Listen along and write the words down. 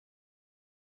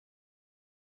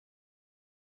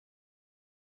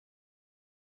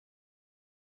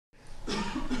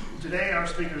Today our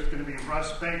speaker is going to be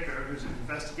Russ-Baker, who's an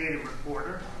investigative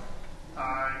reporter.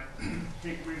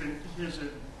 His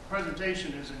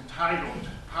presentation is entitled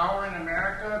Power in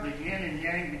America, the Yin and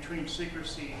Yang Between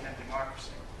Secrecy and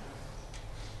Democracy.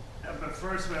 But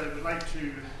first, I would like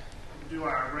to do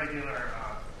our regular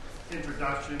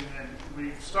introduction, and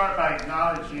we start by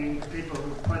acknowledging the people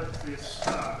who put this,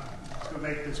 who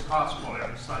make this possible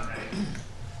every Sunday.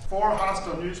 4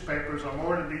 hostile newspapers are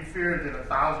more to be feared than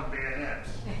 1,000 bayonets.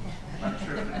 I'm not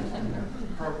sure if it's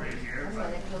appropriate here.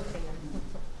 But.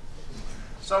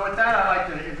 So with that, I'd like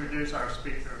to introduce our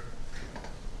speaker,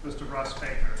 Mr.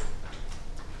 Russ-Baker.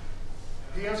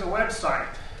 He has a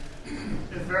website.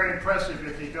 It's very impressive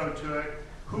if you go to it,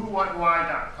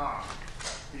 whowhatwhy.com.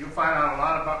 You'll find out a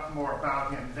lot more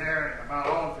about him there and about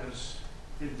all of his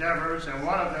endeavors, and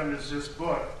one of them is this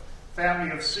book, Family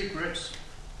of Secrets,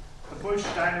 The Bush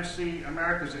Dynasty,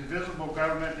 America's Invisible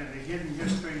Government, and the Hidden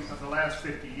History of the Last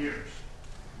 50 Years.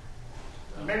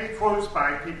 Many quotes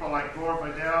by people like Gore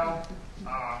Vidal,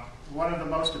 one of the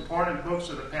most important books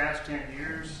of the past 10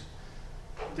 years.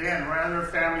 Dan Rather,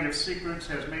 Family of Secrets,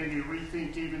 has made me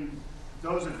rethink even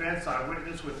those events I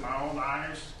witnessed with my own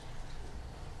eyes.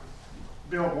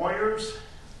 Bill Moyers,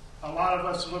 a lot of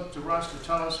us look to Russ to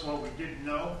tell us what we didn't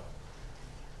know,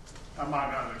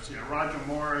 among others. You know, Roger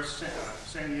Morris,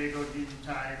 San Diego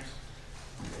Times,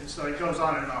 and so it goes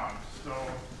on and on. So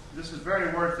this is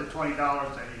very worth the $20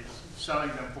 that he's selling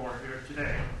them for here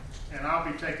today. And I'll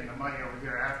be taking the money over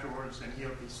here afterwards, and he'll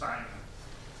be signing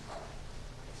them.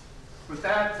 With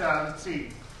that, let's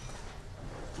see.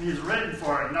 He's written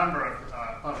for a number of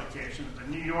publications: the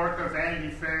New Yorker,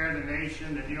 Vanity Fair, The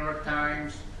Nation, the New York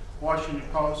Times, Washington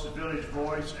Post, The Village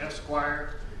Voice,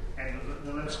 Esquire, and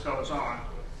the list goes on.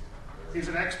 He's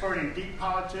an expert in deep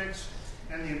politics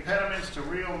and the impediments to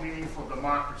real, meaningful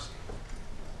democracy.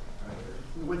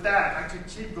 With that, I could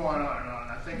keep going on and on.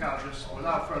 I think I'll just,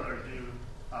 without further ado,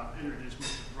 introduce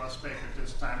Mr. Russ-Baker at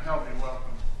this time. Help me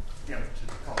welcome him to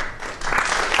the podium.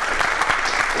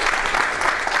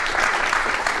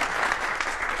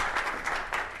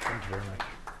 Thank you very much.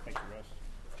 Thank you, Russ.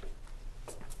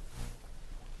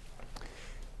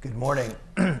 Good morning.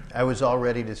 I was all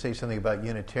ready to say something about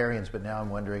Unitarians, but now I'm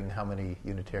wondering how many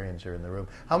Unitarians are in the room.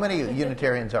 How many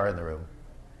Unitarians are in the room?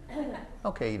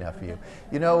 Okay, enough for you.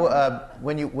 You know,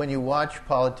 when you watch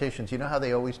politicians, you know how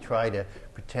they always try to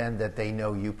pretend that they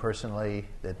know you personally,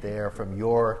 that they're from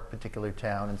your particular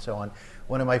town and so on.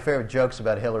 One of my favorite jokes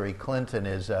about Hillary Clinton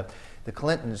is the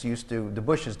Clintons the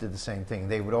Bushes did the same thing.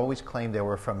 They would always claim they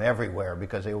were from everywhere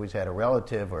because they always had a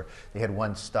relative or they had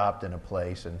once stopped in a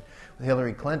place. And with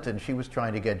Hillary Clinton, she was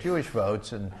trying to get Jewish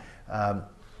votes, and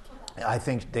I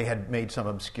think they had made some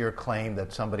obscure claim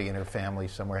that somebody in her family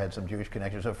somewhere had some Jewish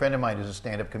connections. So a friend of mine who's a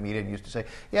stand-up comedian used to say,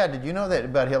 yeah, did you know that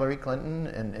about Hillary Clinton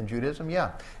and Judaism?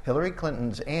 Yeah. Hillary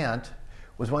Clinton's aunt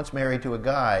was once married to a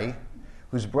guy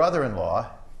whose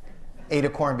brother-in-law ate a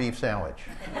corned beef sandwich.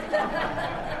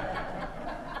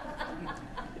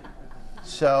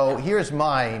 So here's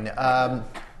mine.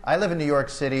 I live in New York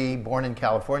City, born in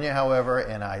California, however,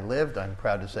 and I lived, I'm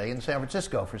proud to say, in San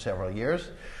Francisco for several years.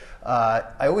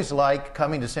 I always like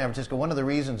coming to San Francisco. One of the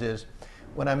reasons is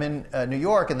when I'm in New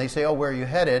York and they say, oh, where are you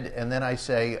headed? And then I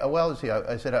say, oh, well, let's see,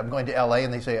 I said, I'm going to L.A.,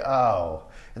 and they say, oh.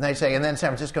 And they say, and then San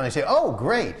Francisco, and they say, oh,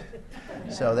 great.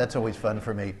 So that's always fun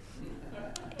for me.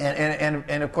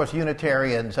 And of course,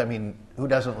 Unitarians, I mean, who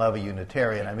doesn't love a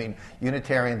Unitarian? I mean,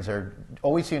 Unitarians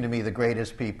always seem to me the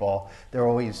greatest people. They're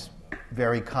always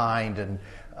very kind and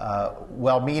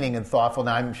well-meaning and thoughtful.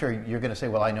 Now, I'm sure you're going to say,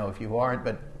 well, I know if you aren't,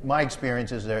 but my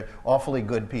experience is they're awfully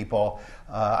good people.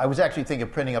 I was actually thinking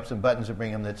of printing up some buttons and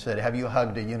bring them that said, have you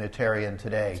hugged a Unitarian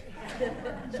today?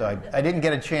 So I didn't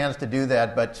get a chance to do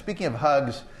that, but speaking of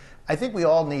hugs, I think we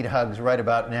all need hugs right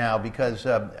about now because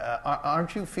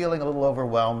aren't you feeling a little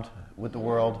overwhelmed with the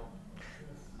world?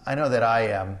 I know that I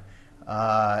am,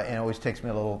 and it always takes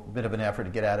me a little bit of an effort to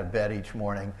get out of bed each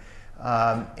morning.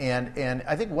 And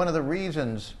I think one of the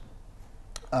reasons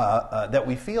that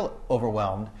we feel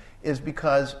overwhelmed is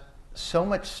because so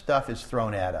much stuff is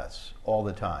thrown at us all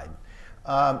the time.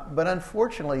 But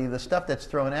unfortunately, the stuff that's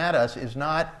thrown at us is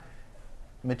not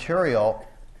material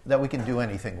that we can do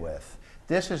anything with.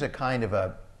 This is a kind of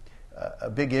a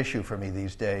big issue for me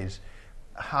these days,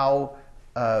 how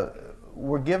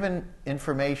we're given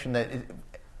information that,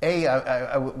 A,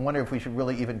 I wonder if we should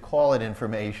really even call it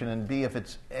information, and B, if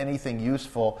it's anything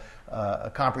useful,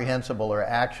 comprehensible, or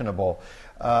actionable.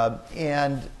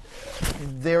 And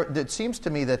it seems to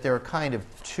me that there are kind of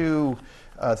two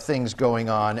things going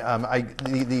on.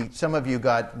 Some of you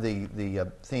got the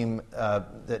theme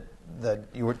that that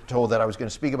you were told that I was going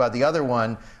to speak about. The other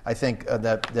one, I think,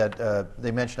 that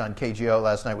they mentioned on KGO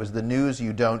last night was the news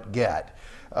you don't get.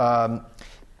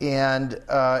 And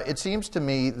it seems to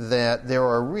me that there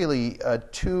are really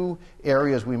two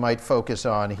areas we might focus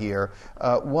on here.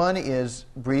 One is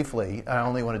briefly, I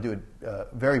only want to do it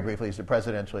very briefly, is the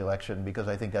presidential election, because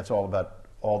I think that's all about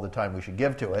all the time we should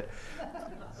give to it.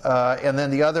 And then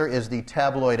the other is the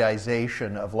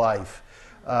tabloidization of life.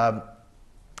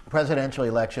 Presidential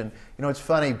election, it's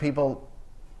funny, people,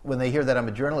 when they hear that I'm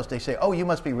a journalist, they say, oh, you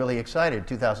must be really excited.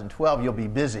 2012, you'll be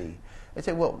busy. I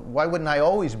say, well, why wouldn't I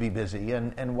always be busy?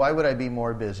 And why would I be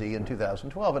more busy in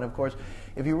 2012? And of course,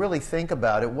 if you really think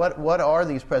about it, what are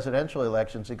these presidential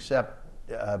elections except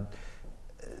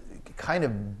kind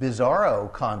of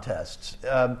bizarro contests?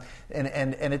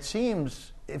 And it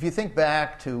seems, if you think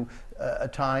back to a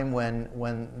time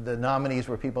when the nominees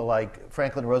were people like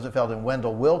Franklin Roosevelt and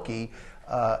Wendell Willkie,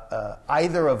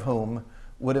 either of whom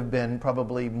would have been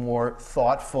probably more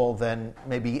thoughtful than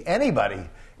maybe anybody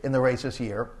in the race this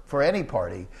year for any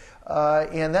party.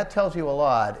 And that tells you a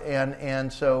lot.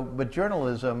 But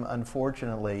journalism,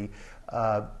 unfortunately,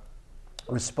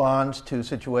 responds to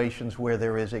situations where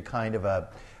there is a kind of a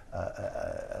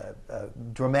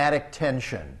dramatic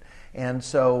tension. And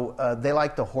so they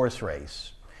like the horse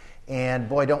race. And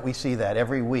boy, don't we see that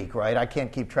every week, right? I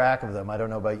can't keep track of them. I don't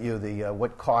know about you,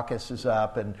 what caucus is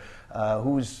up and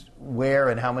who's where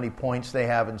and how many points they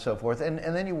have and so forth. And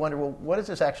then you wonder, well, what does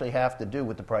this actually have to do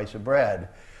with the price of bread?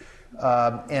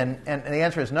 And the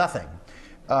answer is nothing.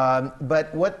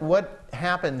 But what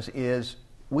happens is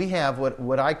we have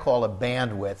what I call a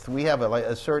bandwidth. We have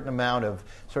a certain amount of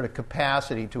sort of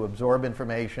capacity to absorb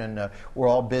information. We're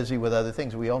all busy with other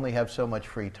things. We only have so much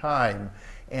free time.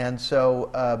 And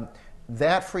so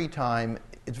that free time,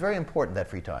 it's very important, that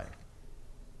free time.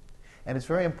 And it's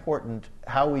very important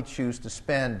how we choose to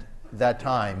spend that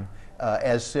time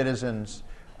as citizens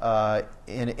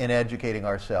in educating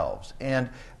ourselves. And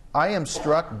I am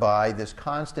struck by this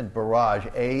constant barrage,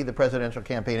 A, the presidential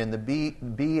campaign, and the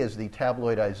B is the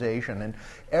tabloidization. And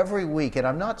every week, and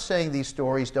I'm not saying these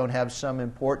stories don't have some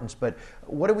importance, but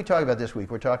what are we talking about this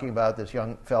week? We're talking about this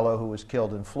young fellow who was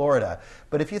killed in Florida.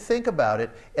 But if you think about it,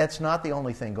 it's not the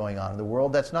only thing going on in the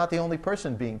world. That's not the only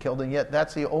person being killed, and yet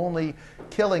that's the only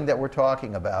killing that we're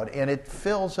talking about. And it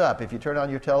fills up. If you turn on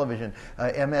your television,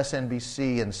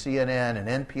 MSNBC and CNN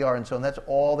and NPR and so on, that's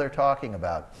all they're talking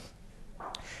about.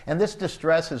 And this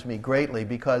distresses me greatly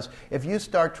because if you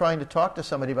start trying to talk to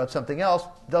somebody about something else,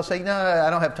 they'll say, no, I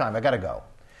don't have time, I got to go.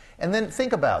 And then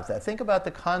think about that. Think about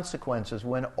the consequences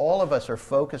when all of us are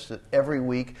focused every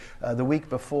week. The week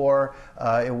before,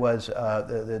 it was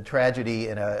the tragedy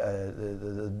in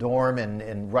the dorm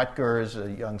in Rutgers.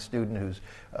 A young student who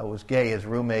was gay, his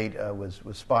roommate was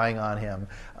spying on him.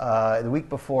 The week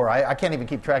before, I can't even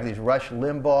keep track of these. Rush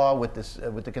Limbaugh with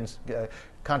the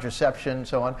contraception and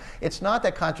so on. It's not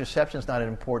that contraception is not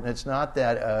important. It's not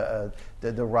that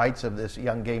the rights of this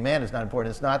young gay man is not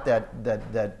important. It's not that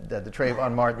the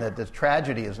Trayvon Martin, that this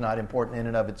tragedy is not important in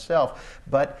and of itself.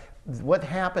 But what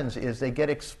happens is they get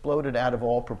exploded out of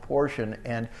all proportion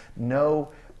and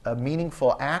no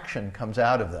meaningful action comes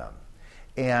out of them.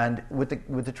 And with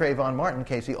the Trayvon Martin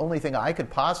case, the only thing I could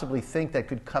possibly think that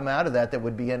could come out of that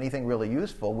would be anything really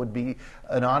useful would be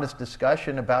an honest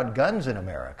discussion about guns in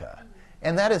America.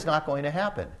 And that is not going to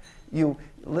happen. You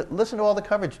listen to all the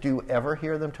coverage. Do you ever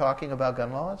hear them talking about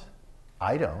gun laws?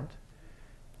 I don't.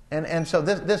 And so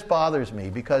this bothers me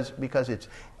because it's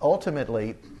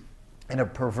ultimately, in a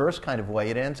perverse kind of way,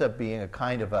 it ends up being a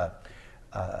kind of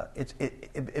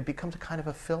it becomes a kind of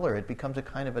a filler. It becomes a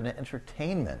kind of an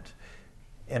entertainment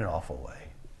in an awful way.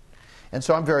 And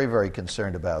so I'm very, very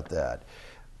concerned about that.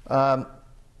 But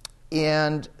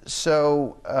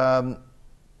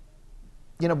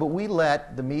we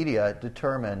let the media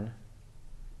determine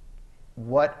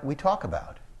what we talk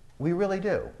about. We really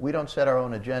do. We don't set our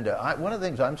own agenda. One of the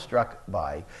things I'm struck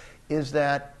by is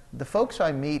that the folks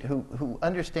I meet who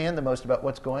understand the most about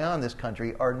what's going on in this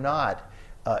country are not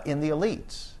in the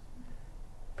elites.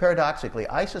 Paradoxically,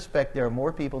 I suspect there are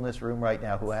more people in this room right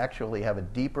now who actually have a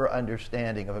deeper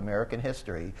understanding of American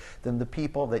history than the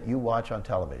people that you watch on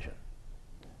television.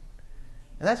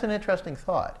 And that's an interesting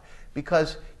thought.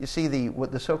 Because, you see,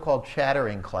 the so-called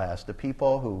chattering class, the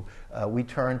people who we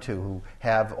turn to who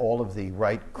have all of the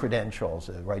right credentials,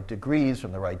 the right degrees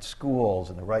from the right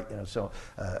schools, and the right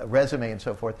resume and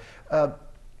so forth,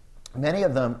 many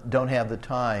of them don't have the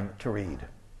time to read.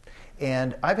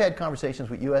 And I've had conversations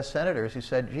with U.S. senators who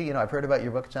said, gee, I've heard about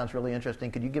your book, it sounds really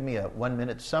interesting. Could you give me a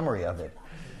 1-minute summary of it?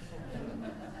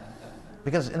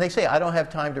 And they say, I don't have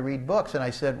time to read books. And I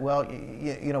said, well,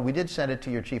 we did send it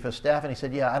to your chief of staff. And he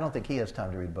said, yeah, I don't think he has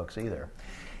time to read books either.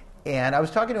 And I was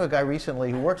talking to a guy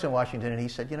recently who works in Washington, and he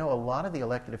said, a lot of the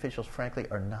elected officials, frankly,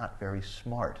 are not very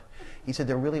smart. He said,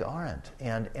 there really aren't.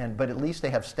 But at least they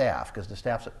have staff, because the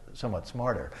staff's somewhat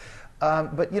smarter.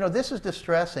 But this is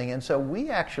distressing. And so we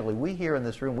here in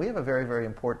this room, we have a very, very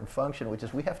important function, which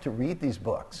is we have to read these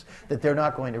books that they're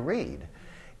not going to read.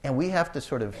 And we have to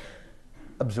sort of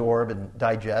absorb and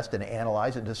digest and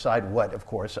analyze and decide what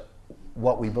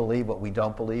we believe, what we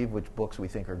don't believe, which books we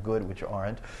think are good, which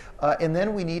aren't. And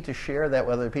then we need to share that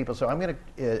with other people. So I'm going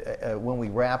to, when we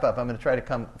wrap up, I'm going to try to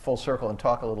come full circle and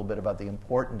talk a little bit about the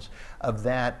importance of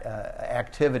that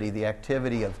activity, the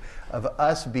activity of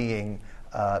us being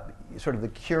sort of the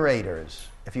curators,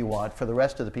 if you want, for the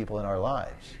rest of the people in our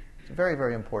lives. It's a very,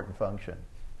 very important function.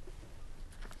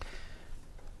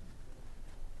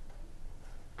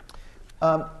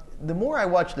 The more I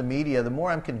watch the media, the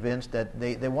more I'm convinced that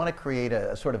they want to create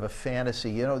a sort of a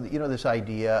fantasy. This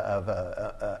idea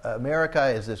of America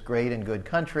is this great and good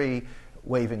country,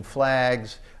 waving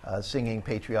flags, singing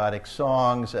patriotic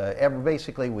songs.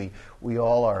 Basically, we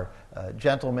all are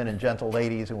gentlemen and gentle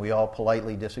ladies, and we all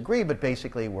politely disagree, but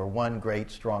basically we're one great,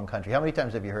 strong country. How many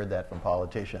times have you heard that from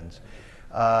politicians?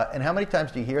 And how many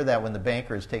times do you hear that when the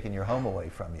banker has taken your home away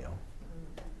from you?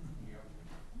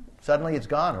 Suddenly it's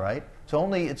gone, right?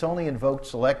 It's only invoked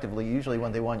selectively, usually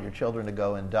when they want your children to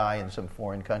go and die in some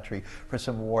foreign country for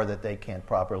some war that they can't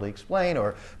properly explain,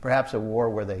 or perhaps a war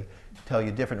where they tell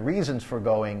you different reasons for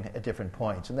going at different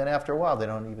points. And then after a while, they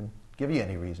don't even give you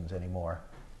any reasons anymore.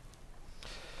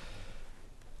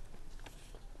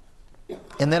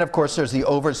 And then, of course, there's the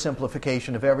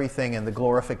oversimplification of everything and the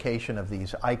glorification of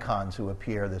these icons who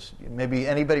appear. Maybe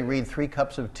anybody read 3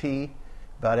 Cups of Tea?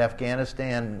 About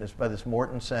Afghanistan, by this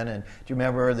Mortensen, and do you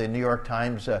remember the New York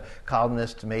Times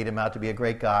columnists made him out to be a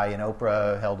great guy, and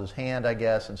Oprah held his hand, I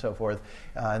guess, and so forth,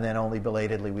 and then only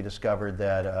belatedly we discovered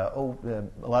that a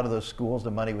lot of those schools the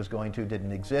money was going to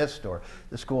didn't exist, or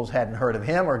the schools hadn't heard of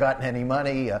him or gotten any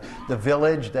money. The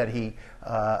village that he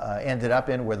ended up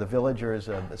in, where the villagers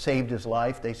saved his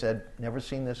life, they said, never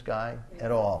seen this guy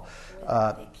at all.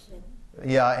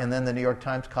 Yeah, and then the New York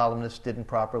Times columnists didn't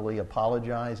properly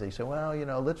apologize. They said, well,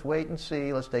 let's wait and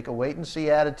see. Let's take a wait-and-see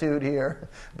attitude here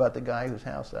about the guy whose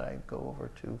house that I go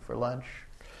over to for lunch.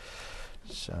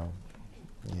 So,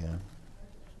 yeah.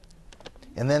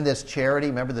 And then this charity,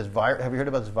 remember this have you heard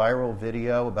about this viral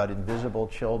video about invisible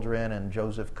children and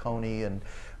Joseph Kony and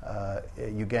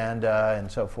Uganda and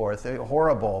so forth? A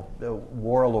horrible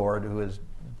warlord who is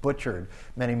butchered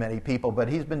many, many people, but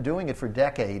he's been doing it for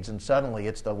decades, and suddenly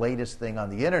it's the latest thing on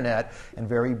the internet, and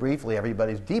very briefly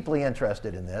everybody's deeply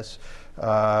interested in this,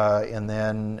 and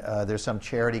then there's some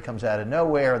charity comes out of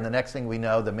nowhere, and the next thing we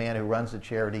know, the man who runs the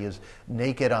charity is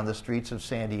naked on the streets of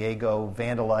San Diego,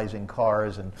 vandalizing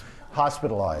cars and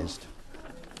hospitalized.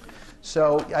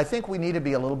 So I think we need to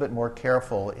be a little bit more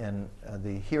careful in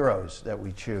the heroes that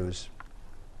we choose.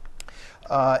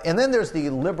 And then there's the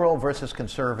liberal versus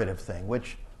conservative thing,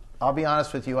 which I'll be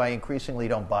honest with you, I increasingly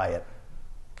don't buy it.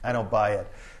 I don't buy it.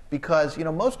 Because,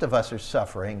 most of us are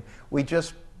suffering. We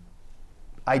just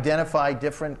identify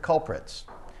different culprits.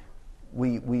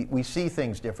 We see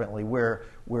things differently. We're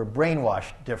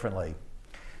brainwashed differently.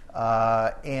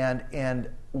 And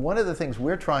one of the things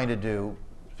we're trying to do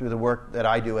through the work that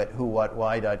I do at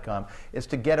whowhatwhy.com is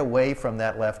to get away from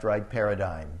that left-right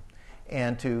paradigm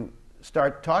and to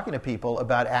start talking to people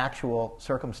about actual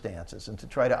circumstances and to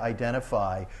try to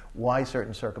identify why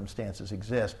certain circumstances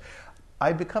exist.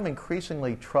 I've become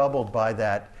increasingly troubled by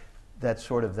the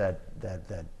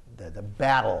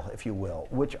battle, if you will,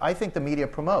 which I think the media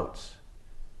promotes.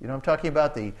 I'm talking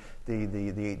about the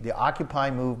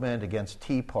Occupy movement against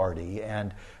Tea Party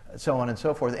and so on and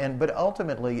so forth. But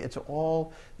ultimately, it's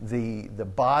all the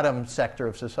bottom sector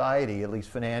of society, at least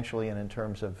financially and in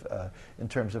terms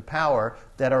of power,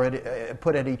 that are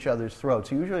put at each other's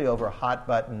throats, usually over hot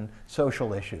button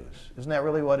social issues. Isn't that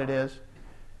really what it is?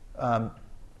 And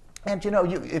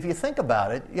if you think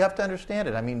about it, you have to understand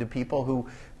it. I mean, the people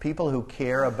who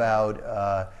care about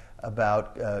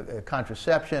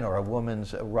contraception or a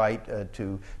woman's right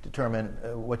to determine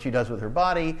what she does with her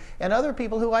body, and other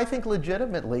people who I think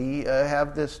legitimately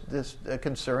have this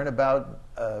concern about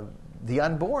the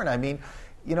unborn. I mean,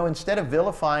 instead of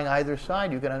vilifying either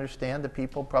side, you can understand that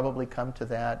people probably come to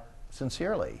that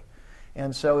sincerely.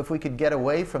 And so if we could get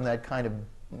away from that kind of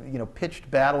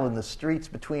pitched battle in the streets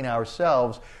between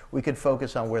ourselves, we could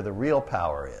focus on where the real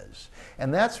power is.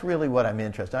 And that's really what I'm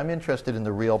interested in. I'm interested in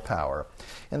the real power.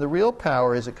 And the real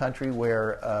power is a country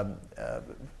where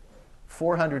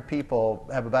 400 people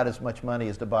have about as much money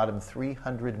as the bottom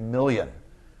 300 million.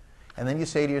 And then you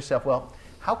say to yourself, well,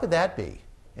 how could that be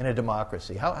in a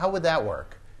democracy? How would that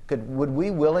work? Would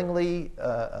we willingly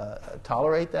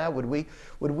tolerate that? Would we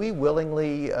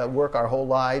willingly work our whole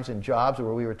lives in jobs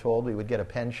where we were told we would get a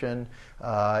pension,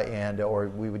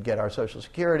 or we would get our Social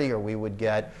Security, or we would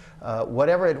get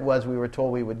whatever it was we were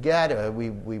told we would get?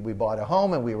 We bought a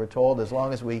home and we were told as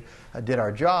long as we did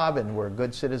our job and were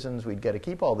good citizens, we'd get to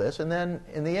keep all this. And then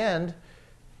in the end,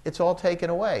 it's all taken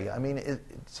away. I mean, it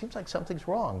seems like something's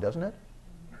wrong, doesn't it?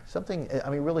 Something, I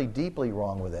mean, really deeply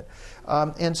wrong with it.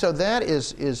 And so that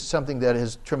is something that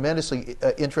has tremendously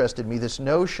interested me, this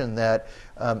notion that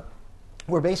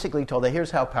we're basically told that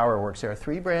here's how power works. There are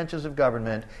 3 branches of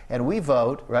government, and we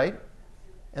vote, right?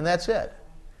 And that's it.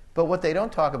 But what they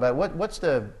don't talk about, what's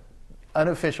the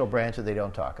unofficial branch that they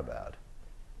don't talk about?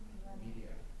 Media.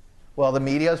 Well, the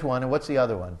media is one, and what's the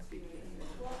other one?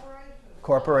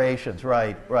 Corporations,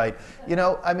 right. You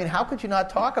know, I mean, how could you not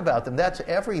talk about them? That's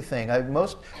everything.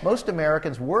 Most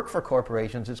Americans work for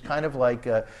corporations. It's kind of like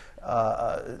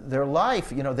their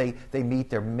life. You know, they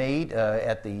meet their mate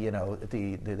at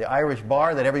the Irish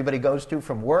bar that everybody goes to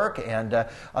from work, and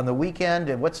on the weekend,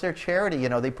 and what's their charity? You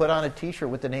know, they put on a T-shirt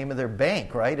with the name of their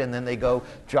bank, right? And then they go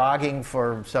jogging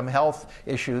for some health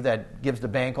issue that gives the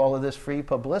bank all of this free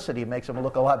publicity, makes them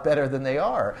look a lot better than they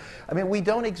are. I mean, we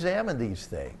don't examine these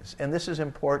things, and this is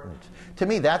important. To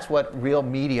me, that's what real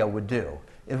media would do.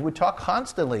 It would talk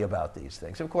constantly about these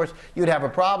things. Of course, you'd have a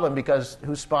problem because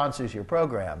who sponsors your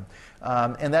program?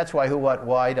 And that's why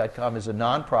whowhatwhy.com is a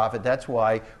nonprofit. That's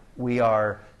why we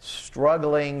are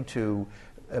struggling to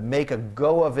make a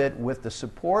go of it with the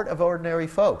support of ordinary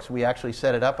folks. We actually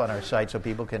set it up on our site so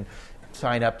people can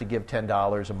sign up to give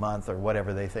 $10 a month or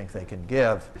whatever they think they can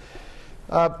give.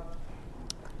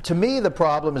 To me, the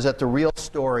problem is that the real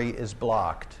story is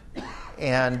blocked.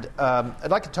 And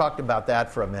I'd like to talk about that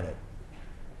for a minute.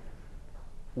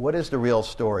 What is the real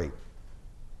story?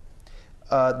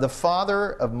 The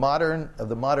father of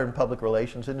the modern public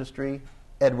relations industry,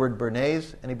 Edward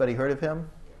Bernays. Anybody heard of him?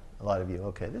 A lot of you.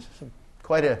 Okay, this is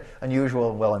quite an unusual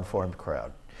and well-informed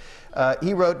crowd.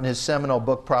 He wrote in his seminal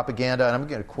book, Propaganda, and I'm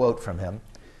going to quote from him,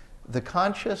 "The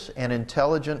conscious and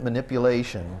intelligent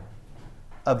manipulation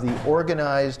of the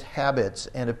organized habits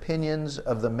and opinions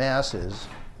of the masses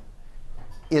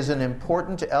is an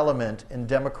important element in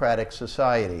democratic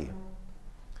society.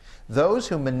 Those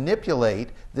who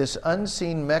manipulate this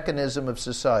unseen mechanism of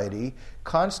society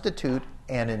constitute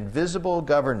an invisible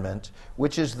government,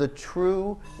 which is the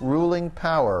true ruling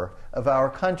power of our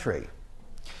country.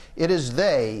 It is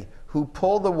they who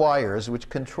pull the wires which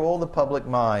control the public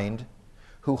mind,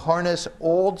 who harness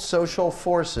old social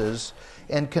forces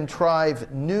and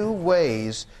contrive new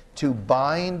ways to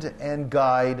bind and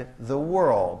guide the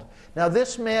world." Now,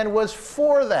 this man was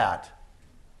for that.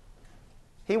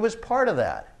 He was part of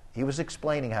that. He was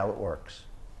explaining how it works.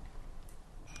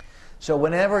 So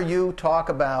whenever you talk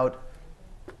about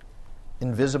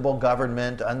invisible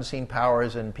government, unseen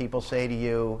powers, and people say to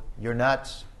you, "You're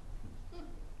nuts,"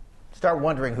 start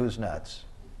wondering who's nuts.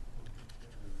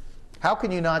 How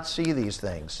can you not see these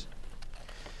things?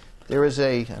 There is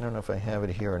I don't know if I have it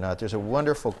here or not, there's a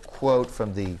wonderful quote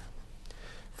from the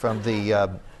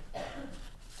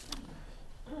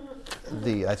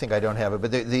I think I don't have it,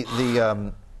 but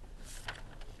the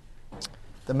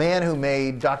man who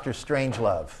made Dr.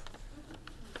 Strangelove.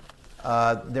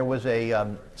 There was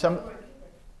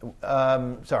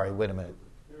sorry, wait a minute.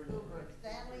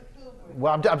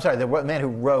 Well, I'm sorry, the man who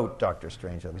wrote Dr.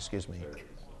 Strangelove, excuse me.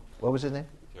 What was his name?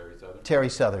 Terry Southern. Terry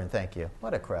Southern, thank you.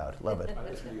 What a crowd, love it. I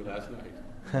listened to you last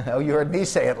night. Oh, you heard me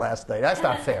say it last night. That's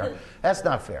not fair. That's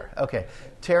not fair. Okay.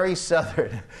 Terry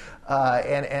Southern.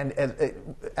 And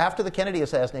after the Kennedy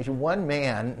assassination, one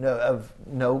man of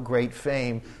no great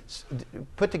fame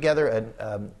put together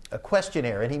a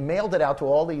questionnaire, and he mailed it out to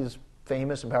all these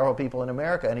famous and powerful people in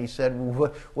America. And he said,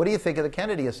 what do you think of the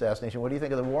Kennedy assassination? What do you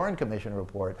think of the Warren Commission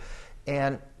report?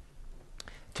 And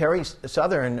Terry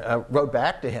Southern wrote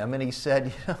back to him, and he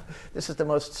said, this is the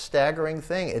most staggering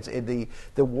thing.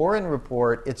 The Warren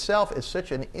report itself is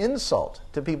such an insult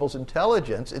to people's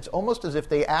intelligence. It's almost as if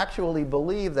they actually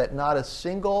believe that not a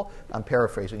single, I'm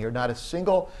paraphrasing here, not a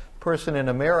single person in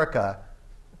America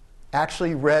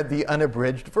actually read the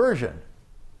unabridged version.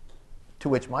 To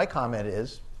which my comment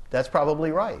is, that's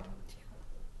probably right.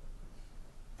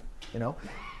 You know,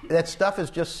 that stuff is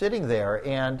just sitting there.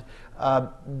 And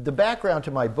the background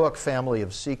to my book, Family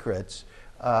of Secrets,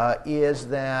 is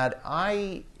that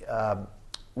I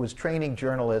was training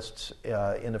journalists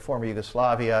in the former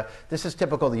Yugoslavia. This is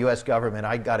typical of the U.S. government.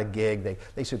 I got a gig.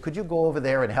 They said, could you go over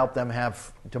there and help them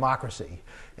have democracy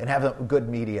and have a good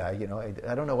media? You know,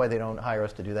 I don't know why they don't hire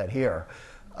us to do that here.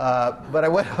 But I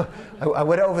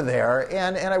went over there,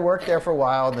 and I worked there for a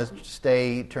while, and the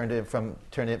stay turned it from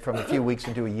a few weeks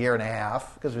into a year and a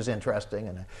half, because it was interesting,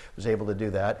 and I was able to do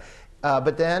that.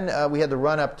 But then we had the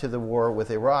run-up to the war with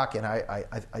Iraq, and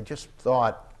I just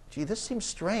thought, gee, this seems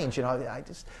strange. You know,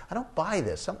 I don't buy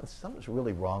this. Something's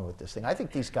really wrong with this thing. I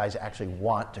think these guys actually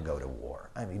want to go to war.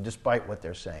 I mean, despite what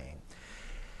they're saying.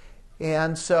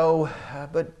 And so,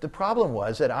 but the problem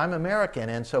was that I'm American,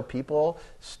 and so people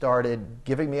started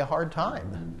giving me a hard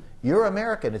time. You're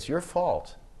American. It's your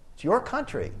fault. It's your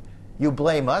country. You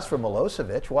blame us for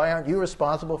Milosevic. Why aren't you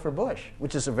responsible for Bush?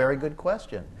 Which is a very good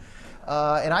question.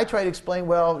 And I try to explain,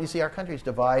 well, you see, our country's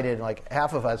divided. Like,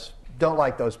 half of us don't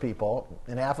like those people,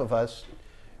 and half of us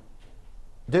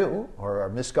do, or are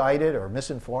misguided or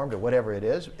misinformed or whatever it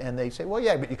is. And they say, well,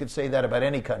 yeah, but you could say that about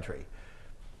any country.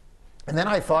 And then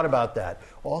I thought about that.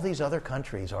 All these other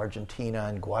countries, Argentina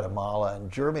and Guatemala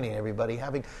and Germany and everybody,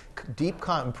 having deep,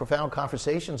 profound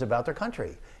conversations about their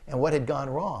country and what had gone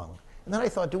wrong. And then I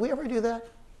thought, do we ever do that?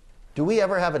 Do we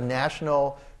ever have a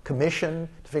national commission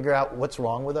to figure out what's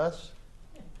wrong with us?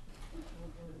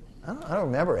 I don't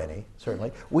remember any,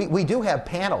 certainly. We do have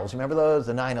panels. Remember those?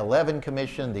 The 9/11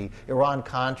 Commission, the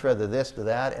Iran-Contra, the this, the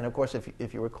that. And of course,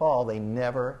 if you recall, they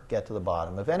never get to the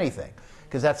bottom of anything,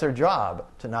 because that's their job,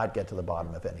 to not get to the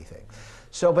bottom of anything.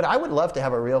 So, but I would love to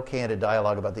have a real candid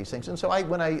dialogue about these things. And so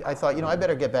when I thought, you know, I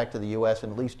better get back to the U.S.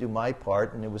 and at least do my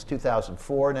part. And it was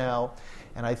 2004 now.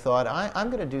 And I thought, I'm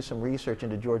going to do some research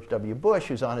into George W. Bush,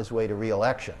 who's on his way to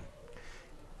re-election.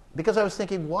 Because I was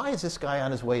thinking, why is this guy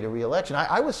on his way to re-election?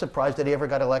 I was surprised that he ever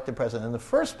got elected president in the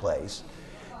first place.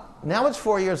 Now it's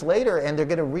 4 years later, and they're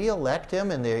going to re-elect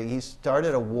him, and he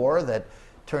started a war that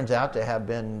turns out to have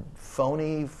been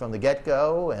phony from the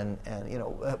get-go, and you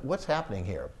know, what's happening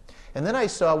here? And then I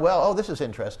saw, well, oh, this is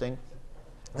interesting.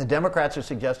 The Democrats are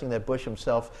suggesting that Bush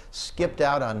himself skipped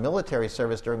out on military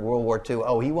service during World War II.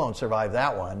 Oh, he won't survive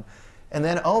that one. And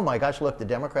then, oh my gosh, look, the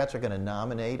Democrats are going to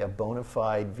nominate a bona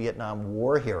fide Vietnam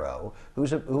War hero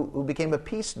who became a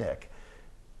peacenik.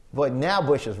 Boy, now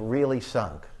Bush is really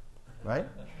sunk, right?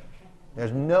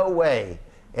 There's no way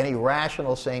any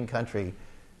rational, sane country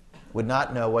would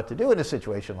not know what to do in a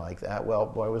situation like that. Well,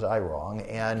 boy, was I wrong.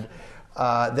 And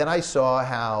then I saw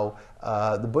how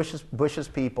the Bush's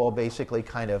people basically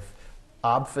kind of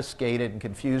obfuscated and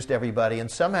confused everybody, and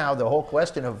somehow the whole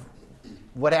question of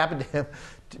what happened to him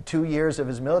 2 years of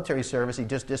his military service, he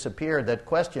just disappeared. That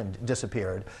question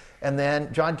disappeared. And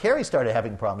then John Kerry started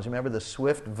having problems. Remember the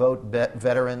Swift vote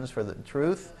veterans for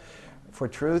truth?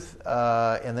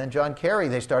 And then John Kerry,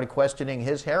 they started questioning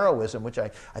his heroism, which I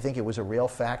think it was a real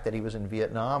fact that he was in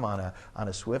Vietnam on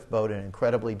a Swift boat in an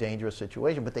incredibly dangerous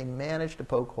situation. But they managed to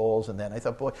poke holes. And then I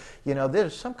thought, boy, you know,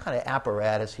 there's some kind of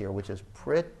apparatus here which is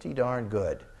pretty darn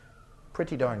good.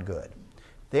 Pretty darn good.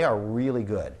 They are really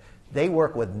good. They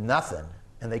work with nothing,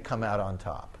 and they come out on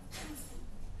top.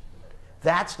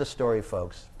 That's the story,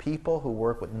 folks. People who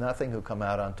work with nothing who come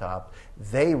out on top.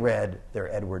 They read their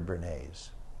Edward Bernays.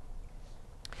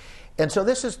 And so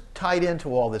this is tied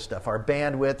into all this stuff. Our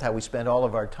bandwidth, how we spend all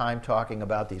of our time talking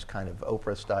about these kind of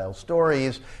Oprah-style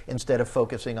stories instead of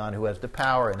focusing on who has the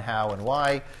power and how and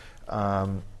why.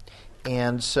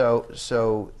 And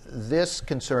so this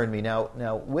concerned me.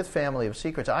 Now, with Family of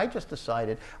Secrets, I just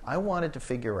decided I wanted to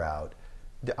figure out.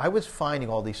 I was finding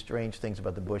all these strange things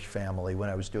about the Bush family when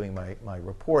I was doing my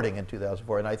reporting in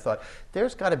 2004, and I thought,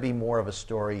 there's got to be more of a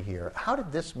story here. How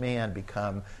did this man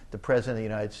become the President of the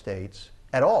United States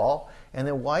at all? And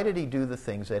then why did he do the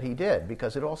things that he did?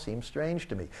 Because it all seems strange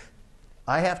to me.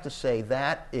 I have to say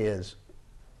that is,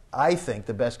 I think,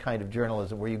 the best kind of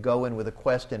journalism, where you go in with a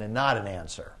question and not an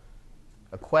answer.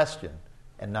 A question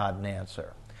and not an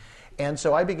answer. And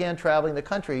so I began traveling the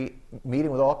country, meeting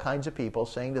with all kinds of people,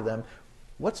 saying to them,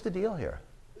 what's the deal here?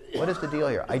 What is the deal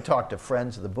here? I talked to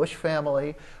friends of the Bush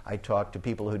family. I talked to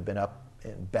people who'd been up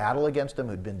in battle against them,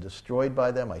 who'd been destroyed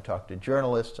by them. I talked to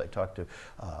journalists. I talked to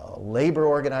labor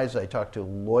organizers. I talked to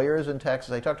lawyers in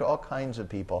Texas. I talked to all kinds of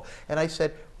people. And I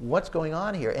said, what's going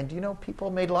on here? And do you know, people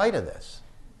made light of this,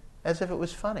 as if it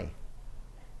was funny.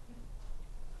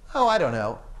 Oh, I don't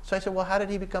know. So I said, well, how did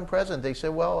he become president? They said,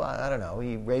 well, I don't know.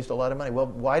 He raised a lot of money. Well,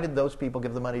 why did those people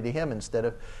give the money to him instead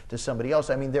of to somebody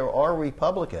else? I mean, there are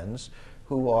Republicans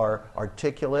who are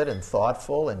articulate and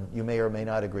thoughtful, and you may or may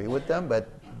not agree with them, but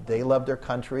they love their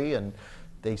country, and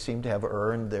they seem to have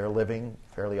earned their living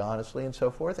fairly honestly and so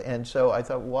forth. And so I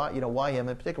thought, why him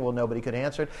in particular? Well, nobody could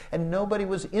answer it, and nobody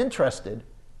was interested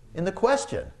in the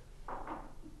question.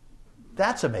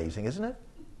 That's amazing, isn't it?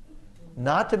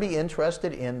 Not to be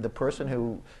interested in the person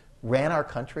who ran our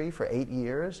country for 8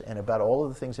 years and about all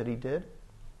of the things that he did.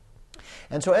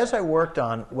 And so as I worked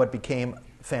on what became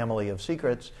Family of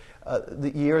Secrets,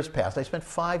 the years passed. I spent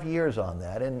 5 years on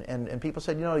that, and people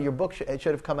said, your book should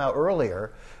have come out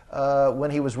earlier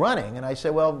when he was running. And I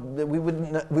said, well, we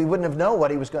wouldn't have known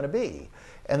what he was going to be.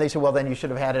 And they said, well, then you should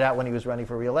have had it out when he was running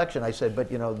for re-election. I said, but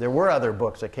there were other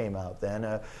books that came out then.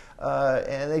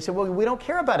 And they said, well, we don't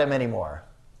care about him anymore.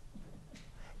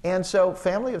 And so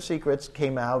Family of Secrets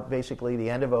came out basically the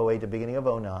end of 2008 to beginning of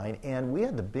 2009, and we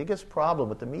had the biggest problem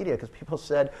with the media because people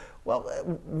said, well,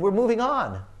 we're moving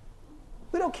on.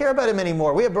 We don't care about him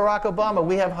anymore. We have Barack Obama.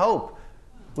 We have hope.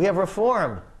 We have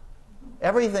reform.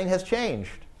 Everything has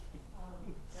changed.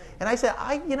 And I said,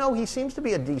 he seems to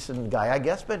be a decent guy, I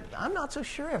guess, but I'm not so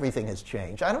sure everything has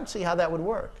changed. I don't see how that would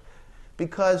work.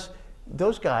 Because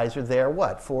those guys are there,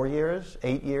 4 years,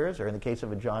 8 years, or in the case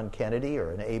of a John Kennedy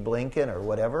or an Abe Lincoln or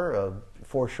whatever,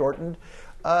 foreshortened.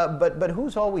 But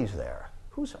who's always there?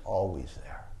 Who's always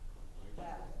there?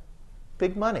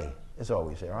 Big money is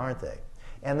always there, aren't they?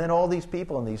 And then all these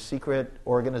people in these secret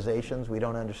organizations we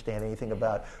don't understand anything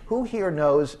about. Who here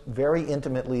knows very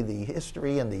intimately the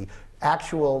history and the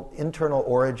actual internal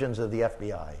origins of the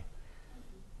FBI?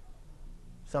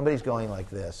 Somebody's going like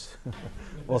this.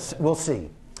 We'll see.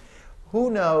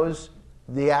 Who knows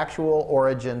the actual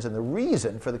origins and the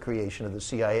reason for the creation of the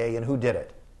CIA and who did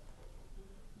it?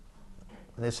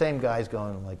 And the same guy's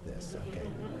going like this. Okay.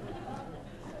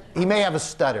 He may have a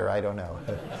stutter, I don't know.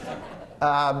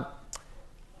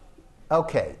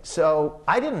 Okay, so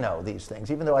I didn't know these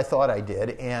things, even though I thought I did.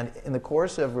 And in the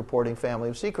course of reporting Family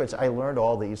of Secrets, I learned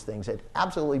all these things. It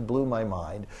absolutely blew my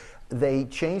mind. They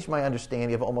changed my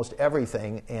understanding of almost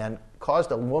everything and caused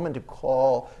a woman to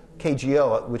call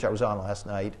KGO, which I was on last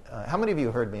night. How many of you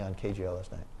heard me on KGO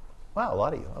last night? Wow, a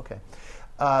lot of you. Okay.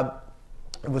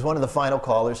 It was one of the final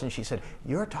callers, and she said,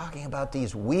 you're talking about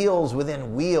these wheels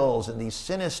within wheels and these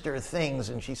sinister things.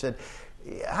 And she said,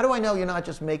 how do I know you're not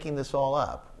just making this all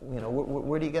up?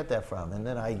 Where do you get that from? And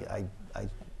then I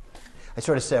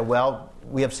sort of said, well,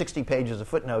 we have 60 pages of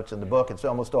footnotes in the book. It's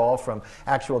almost all from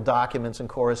actual documents and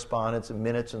correspondence and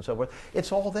minutes and so forth.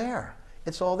 It's all there.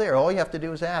 It's all there. All you have to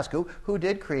do is ask, who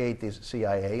did create the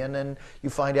CIA? And then you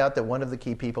find out that one of the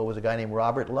key people was a guy named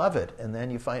Robert Lovett. And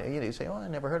then you say, oh, I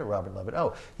never heard of Robert Lovett.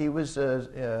 Oh, he was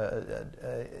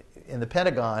in the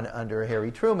Pentagon under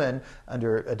Harry Truman,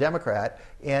 under a Democrat,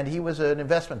 and he was an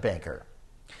investment banker.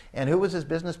 And who was his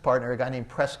business partner? A guy named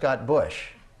Prescott Bush.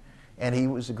 And he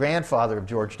was the grandfather of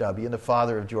George W. and the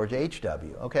father of George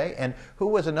H.W. Okay? And who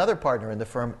was another partner in the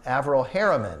firm? Averell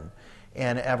Harriman.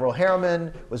 And Averell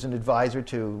Harriman was an advisor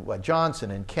to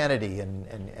Johnson and Kennedy and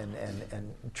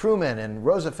Truman and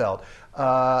Roosevelt.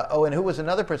 And who was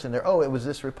another person there? Oh, it was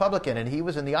this Republican, and he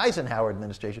was in the Eisenhower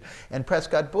administration. And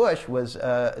Prescott Bush was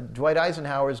Dwight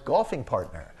Eisenhower's golfing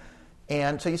partner.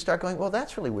 And so you start going, well,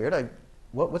 that's really weird.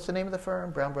 What's the name of the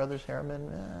firm? Brown Brothers Harriman?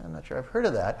 I'm not sure I've heard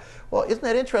of that. Well, isn't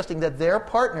that interesting that their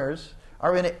partners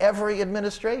are in every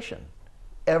administration,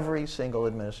 every single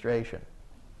administration?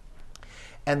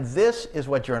 And this is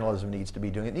what journalism needs to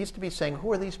be doing. It needs to be saying,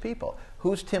 who are these people?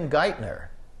 Who's Tim Geithner?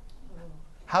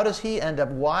 How does he end up?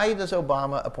 Why does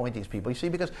Obama appoint these people? You see,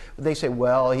 because they say,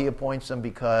 well, he appoints them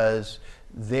because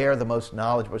they're the most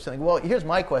knowledgeable or something. Well, here's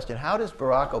my question. How does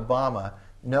Barack Obama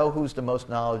know who's the most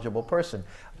knowledgeable person?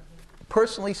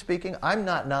 Personally speaking, I'm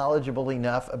not knowledgeable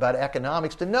enough about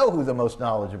economics to know who the most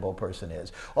knowledgeable person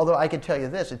is. Although I can tell you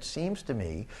this, it seems to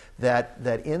me that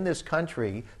in this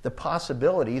country, the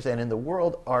possibilities and in the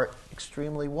world are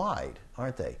extremely wide,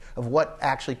 aren't they, of what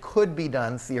actually could be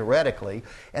done theoretically.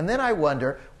 And then I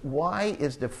wonder, why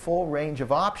is the full range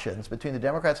of options between the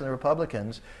Democrats and the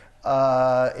Republicans?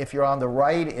 If you're on the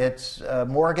right, it's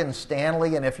Morgan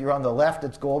Stanley, and if you're on the left,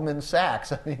 it's Goldman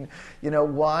Sachs. I mean,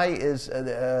 why does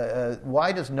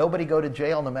nobody go to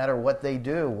jail no matter what they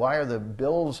do? Why are the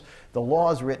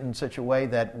laws written in such a way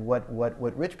that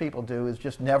what rich people do is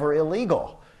just never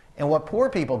illegal? And what poor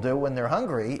people do when they're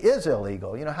hungry is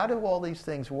illegal. How do all these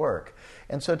things work?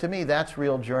 And so to me, that's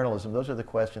real journalism. Those are the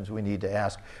questions we need to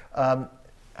ask. How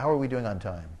are we doing on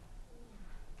time?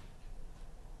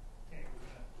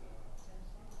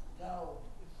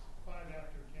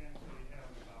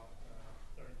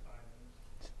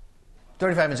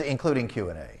 35 minutes, including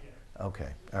Q&A. Yeah. Okay,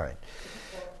 all right.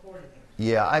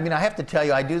 Yeah, I mean, I have to tell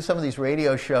you, I do some of these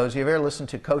radio shows. You ever listened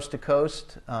to Coast to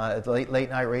Coast? It's a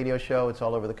late night radio show. It's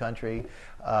all over the country.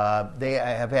 They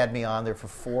have had me on there for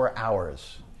 4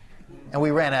 hours, and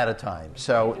we ran out of time.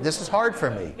 So this is hard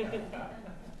for me.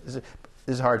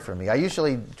 This is hard for me. I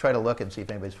usually try to look and see if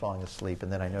anybody's falling asleep,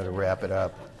 and then I know to wrap it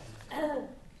up.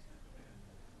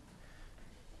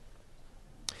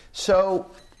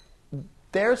 So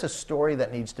there's a story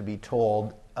that needs to be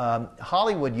told.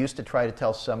 Hollywood used to try to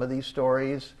tell some of these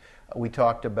stories. We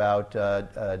talked about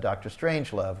Dr.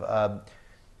 Strangelove,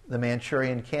 The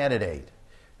Manchurian Candidate,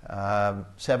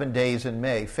 7 Days in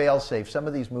May, Failsafe, some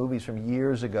of these movies from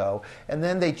years ago. And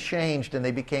then they changed and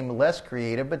they became less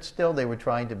creative, but still they were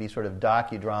trying to be sort of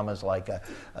docudramas like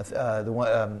the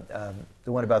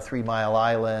one about 3 Mile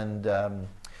Island,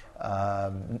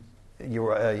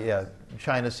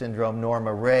 China Syndrome,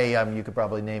 Norma Ray. You could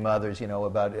probably name others,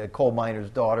 about a coal miner's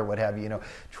daughter, what have you,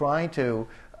 trying to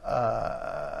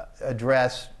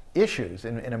address issues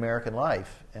in American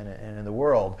life and in the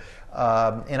world.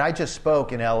 And I just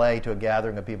spoke in L.A. to a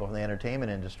gathering of people from the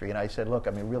entertainment industry, and I said, look,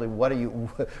 really,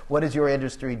 what is your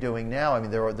industry doing now?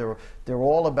 They're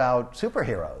all about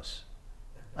superheroes.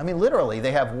 Literally,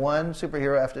 they have one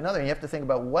superhero after another, and you have to think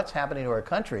about what's happening to our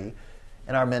country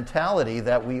and our mentality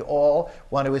that we all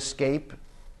want to escape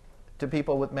to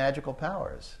people with magical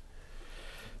powers.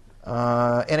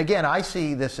 And again, I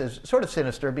see this as sort of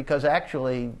sinister because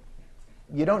actually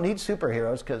you don't need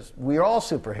superheroes because we're all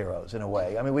superheroes in a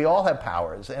way. We all have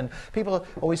powers. And people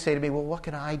always say to me, well, what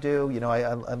can I do?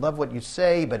 I love what you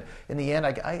say, but in the end,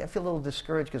 I feel a little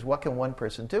discouraged because what can one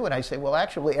person do? And I say, well,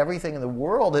 actually, everything in the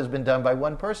world has been done by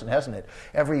one person, hasn't it?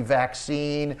 Every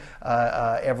vaccine,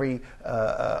 every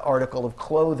article of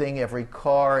clothing, every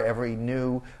car, every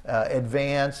new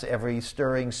advance, every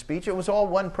stirring speech, it was all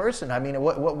one person.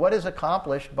 What is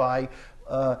accomplished by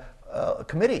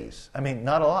committees?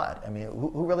 Not a lot.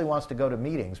 Who really wants to go to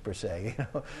meetings per se?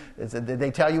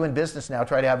 They tell you in business now,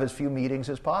 try to have as few meetings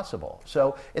as possible.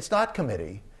 So it's not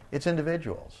committee, it's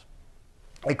individuals.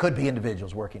 It could be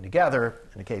individuals working together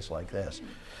in a case like this.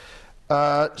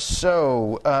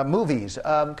 Movies.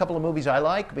 A couple of movies I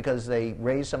like because they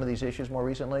raise some of these issues more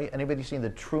recently. Anybody seen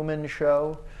The Truman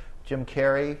Show? Jim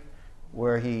Carrey,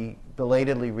 where he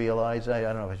belatedly realized, I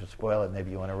don't know if I should spoil it,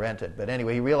 maybe you want to rent it, but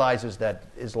anyway, he realizes that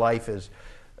his life is,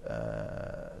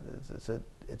 it's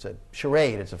a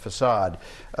charade, it's a facade.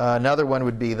 Another one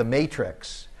would be The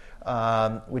Matrix,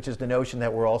 which is the notion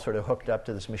that we're all sort of hooked up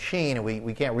to this machine, and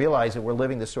we can't realize that we're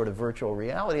living this sort of virtual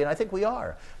reality, and I think we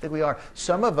are.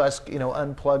 Some of us,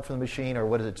 unplug from the machine,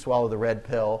 or swallow the red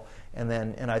pill,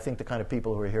 and I think the kind of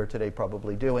people who are here today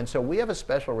probably do. And so we have a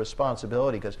special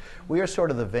responsibility because we are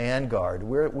sort of the vanguard.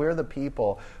 We're the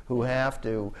people who have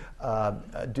to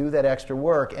do that extra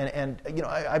work. And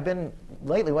I've been,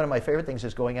 lately, one of my favorite things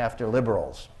is going after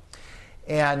liberals.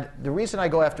 And the reason I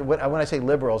go after, when I say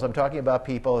liberals, I'm talking about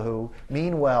people who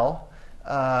mean well.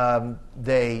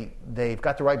 They've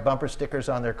got the right bumper stickers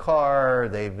on their car.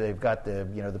 They've got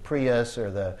the Prius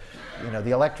or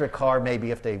the electric car,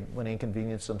 maybe, if they want to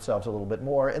inconvenience themselves a little bit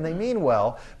more. And they mean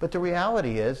well, but the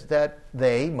reality is that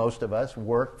most of us,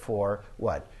 work for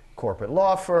what? Corporate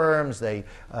law firms. They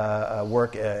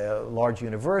work at large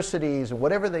universities, and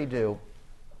whatever they do,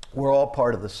 we're all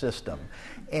part of the system.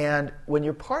 And when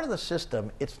you're part of the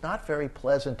system, it's not very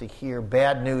pleasant to hear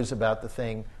bad news about the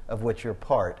thing of which you're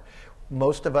part.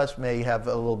 Most of us may have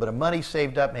a little bit of money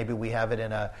saved up. Maybe we have it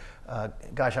in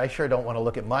gosh, I sure don't want to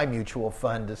look at my mutual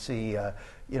fund to see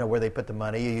where they put the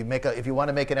money. If you want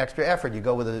to make an extra effort, you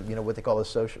go with what they call a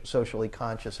socially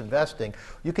conscious investing.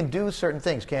 You can do certain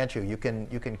things, can't you? You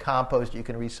can compost, you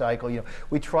can recycle.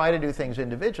 We try to do things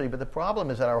individually, but the problem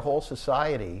is that our whole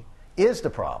society is the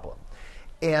problem.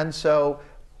 And so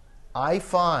I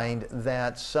find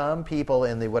that some people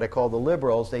in what I call the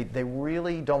liberals, they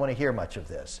really don't want to hear much of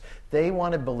this. They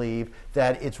want to believe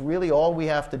that it's really all we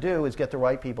have to do is get the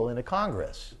right people into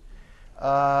Congress.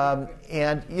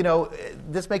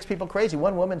 This makes people crazy.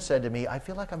 One woman said to me, I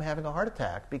feel like I'm having a heart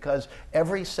attack because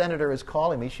every senator is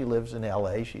calling me. She lives in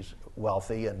L.A. She's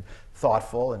wealthy and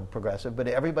thoughtful and progressive, but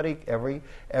every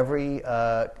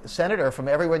senator from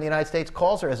everywhere in the United States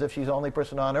calls her as if she's the only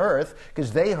person on earth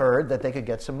because they heard that they could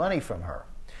get some money from her.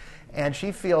 And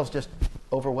she feels just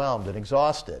overwhelmed and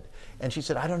exhausted. And she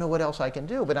said, I don't know what else I can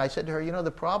do. But I said to her,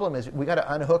 the problem is we got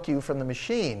to unhook you from the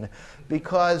machine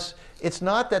because it's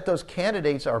not that those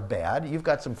candidates are bad. You've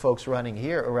got some folks around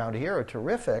here who are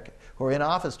terrific, who are in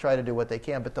office, try to do what they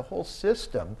can, but the whole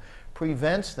system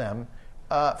prevents them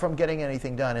from getting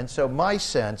anything done. And so my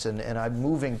sense, and I'm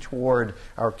moving toward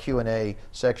our Q&A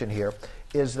section here,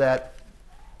 is that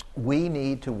we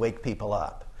need to wake people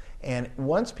up. And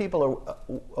once people are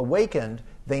awakened,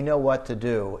 they know what to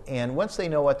do. And once they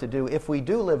know what to do, if we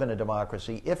do live in a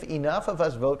democracy, if enough of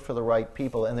us vote for the right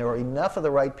people, and there are enough of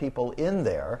the right people in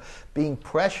there being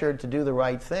pressured to do the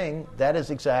right thing, that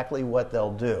is exactly what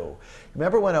they'll do.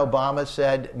 Remember when Obama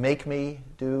said, make me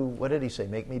do, what did he say?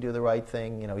 Make me do the right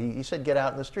thing? You know, he said get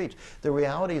out in the streets. The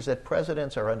reality is that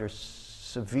presidents are under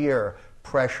severe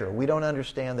pressure. We don't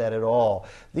understand that at all.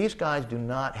 These guys do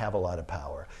not have a lot of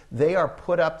power. They are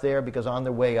put up there because on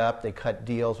their way up they cut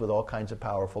deals with all kinds of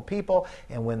powerful people,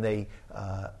 and when they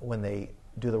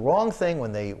do the wrong thing,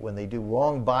 when they do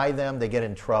wrong by them, they get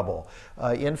in trouble.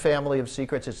 In Family of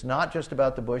Secrets, it's not just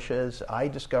about the Bushes. I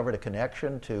discovered a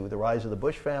connection to the rise of the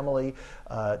Bush family,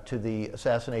 to the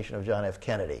assassination of John F.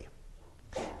 Kennedy.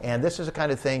 And this is the kind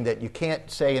of thing that you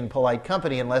can't say in polite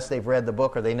company unless they've read the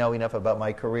book or they know enough about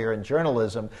my career in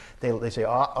journalism. They say,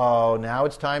 uh-oh, now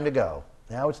it's time to go.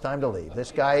 Now it's time to leave.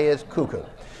 This guy is cuckoo.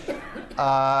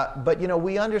 But, you know,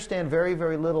 we understand very,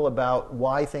 very little about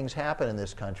why things happen in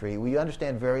this country. We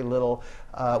understand very little.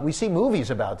 We see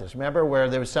movies about this. Remember where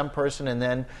there was some person and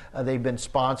then they've been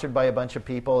sponsored by a bunch of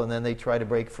people and then they try to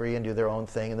break free and do their own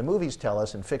thing. And the movies tell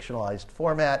us in fictionalized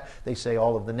format. They say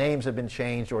all of the names have been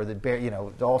changed or that, you know,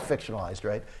 it's all fictionalized,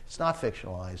 right? It's not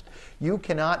fictionalized. You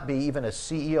cannot be even a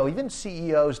CEO. Even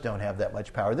CEOs don't have that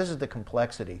much power. This is the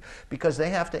complexity because they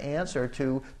have to answer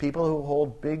to people who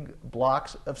hold big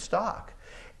blocks of stock.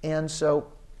 And so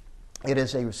it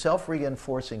is a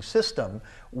self-reinforcing system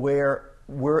where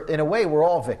in a way, we're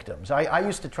all victims. I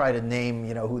used to try to name,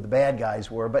 you know, who the bad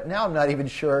guys were, but now I'm not even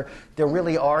sure there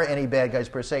really are any bad guys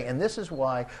per se. And this is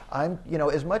why I'm, you know,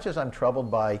 as much as I'm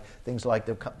troubled by things like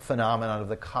the phenomenon of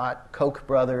the Koch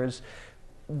brothers,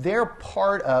 they're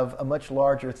part of a much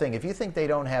larger thing. If you think they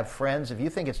don't have friends, if you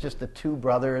think it's just the two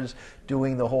brothers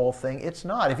doing the whole thing, it's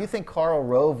not. If you think Karl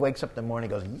Rove wakes up in the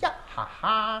morning and goes, yeah, ha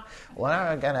ha, well,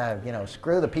 I'm going to, you know,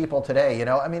 screw the people today, you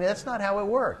know, I mean, that's not how it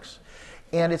works.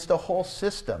 And it's the whole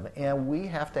system, and we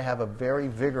have to have a very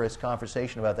vigorous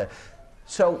conversation about that.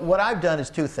 So what I've done is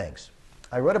two things.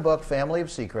 I wrote a book, Family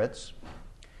of Secrets,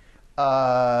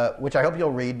 which I hope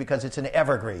you'll read because it's an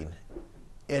evergreen.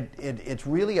 It's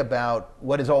really about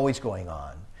what is always going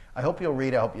on. I hope you'll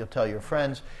read it. I hope you'll tell your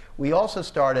friends. We also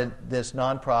started this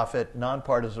nonprofit,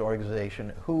 nonpartisan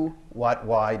organization,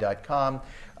 whowhatwhy.com.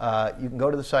 You can go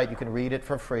to the site. You can read it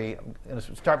for free. I'm going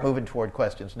to start moving toward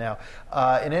questions now.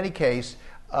 In any case,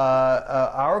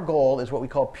 our goal is what we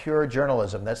call pure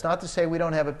journalism. That's not to say we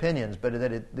don't have opinions, but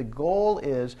that the goal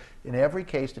is, in every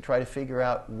case, to try to figure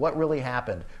out what really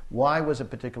happened. Why was a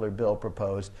particular bill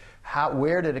proposed?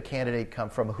 Where did a candidate come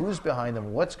from? Who's behind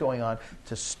them? What's going on?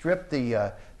 To strip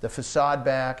the facade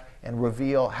back and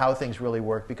reveal how things really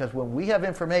work. Because when we have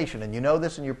information, and you know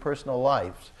this in your personal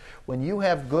lives, when you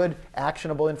have good,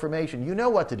 actionable information, you know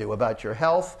what to do about your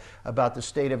health, about the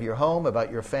state of your home,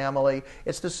 about your family.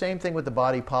 It's the same thing with the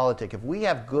body politic. If we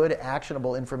have good,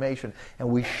 actionable information and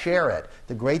we share it,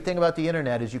 the great thing about the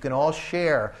internet is you can all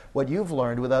share what you've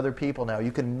learned with other people now.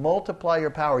 You can multiply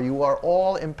your power. You are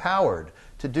all empowered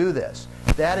to do this.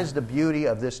 That is the beauty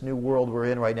of this new world we're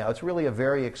in right now. It's really a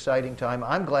very exciting time.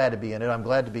 I'm glad to be in it. I'm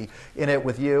glad to be in it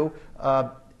with you.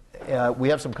 We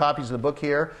have some copies of the book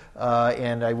here,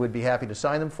 and I would be happy to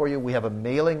sign them for you. We have a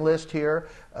mailing list here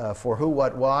for Who,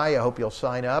 What, Why. I hope you'll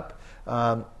sign up.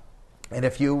 And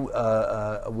if you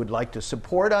would like to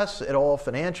support us at all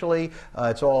financially,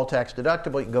 it's all tax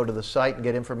deductible. You can go to the site and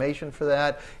get information for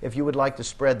that. If you would like to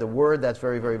spread the word, that's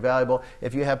very, very valuable.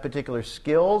 If you have particular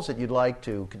skills that you'd like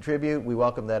to contribute, we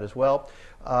welcome that as well.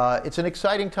 It's an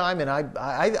exciting time, and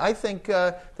I think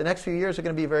the next few years are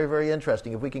going to be very, very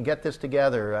interesting. If we can get this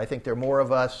together, I think there are more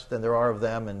of us than there are of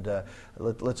them, and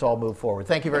let's all move forward.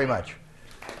 Thank you very much.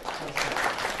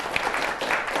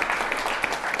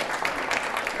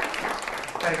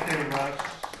 Thank you, Russ.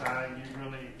 You've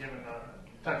really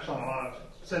touched on a lot of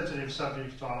sensitive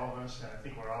subjects to all of us, and I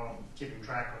think we're all keeping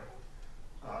track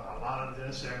of a lot of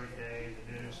this every day in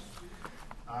the news.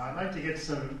 I'd like to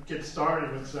get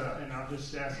started with, and I'll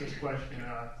just ask this question.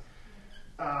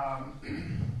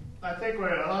 I think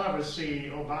where a lot of us see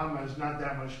Obama is not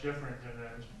that much different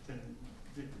than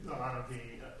a lot of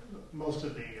most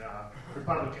of the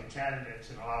Republican candidates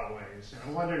in a lot of ways. And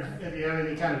I wondered if you have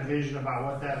any kind of vision about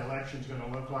what that election is going to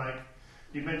look like.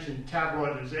 You mentioned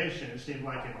tabloidization. It seems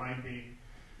like it might be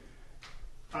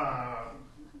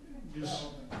just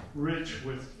rich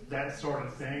with that sort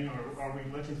of thing, or are we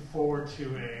looking forward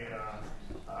to a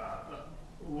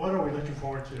what are we looking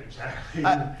forward to exactly?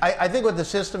 I think what the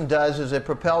system does is it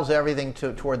propels everything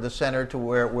toward the center, to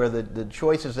where the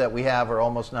choices that we have are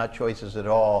almost not choices at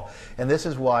all. And this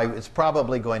is why it's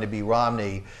probably going to be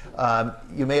Romney.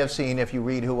 You may have seen, if you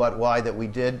read Who, What, Why, that we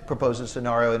did propose a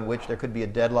scenario in which there could be a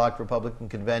deadlocked Republican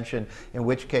convention, in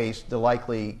which case the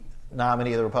likely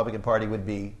nominee of the Republican Party would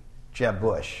be Jeb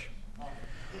Bush.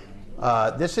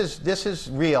 This is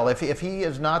real. If he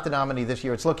is not the nominee this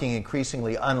year, it's looking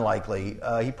increasingly unlikely.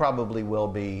 He probably will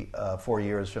be 4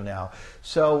 years from now.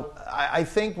 So I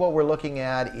think what we're looking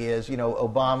at is,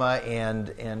 Obama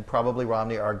and probably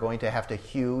Romney are going to have to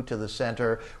hew to the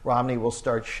center. Romney will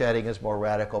start shedding his more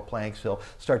radical planks. He'll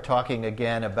start talking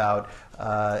again about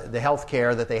the health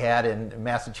care that they had in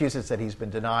Massachusetts that he's been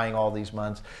denying all these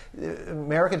months.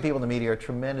 American people in the media are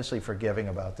tremendously forgiving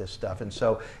about this stuff. And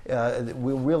so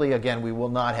we really, again, we will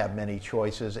not have many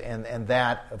choices. And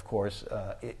that, of course,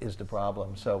 is the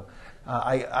problem. So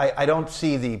I don't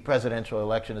see the presidential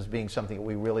election as being something that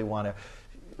we really want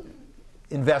to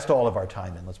invest all of our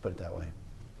time in. Let's put it that way.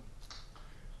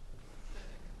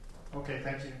 Okay,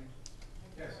 thank you.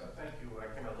 Yes, thank you.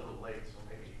 I came a little late, so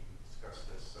maybe you can discuss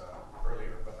this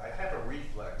earlier. But I have a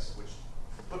reflex which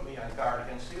put me on guard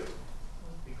against you.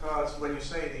 Because when you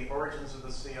say the origins of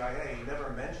the CIA, you never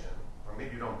mention, or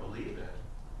maybe you don't believe in,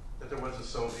 that there was a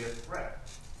Soviet threat.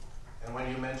 And when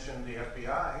you mentioned the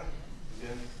FBI, you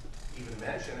didn't even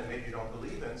mention, and maybe you don't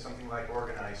believe in, something like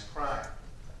organized crime.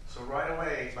 So right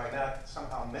away, by not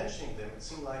somehow mentioning them, it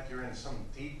seemed like you're in some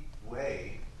deep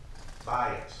way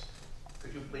biased.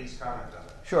 Could you please comment on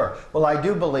that? Sure. Well, I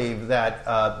do believe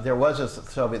that there was a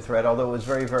Soviet threat, although it was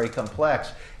very, very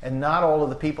complex, and not all of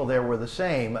the people there were the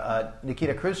same.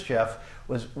 Nikita Khrushchev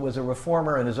was a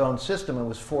reformer in his own system and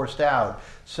was forced out.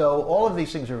 So all of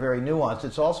these things are very nuanced.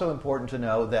 It's also important to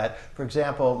know that, for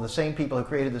example, the same people who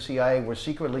created the CIA were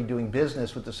secretly doing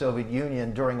business with the Soviet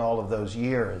Union during all of those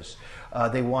years.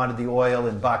 They wanted the oil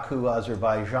in Baku,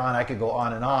 Azerbaijan. I could go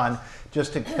on and on.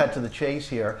 Just to cut to the chase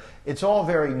here, it's all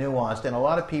very nuanced, and a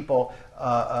lot of people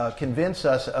convince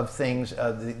us of things.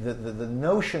 The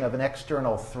notion of an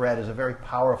external threat is a very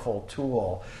powerful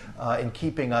tool in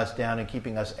keeping us down and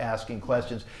keeping us asking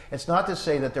questions. It's not to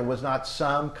say that there was not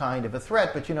some kind of a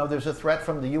threat, but there's a threat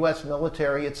from the U.S.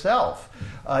 military itself.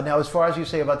 Now, as far as you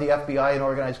say about the FBI and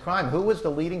organized crime, who was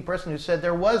the leading person who said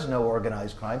there was no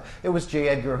organized crime? It was J.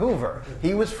 Edgar Hoover.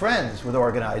 He was friends with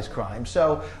organized crime.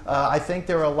 So I think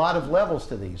there are a lot of levels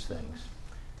to these things.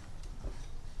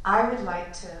 I would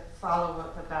like to follow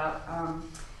up about,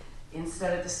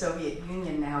 instead of the Soviet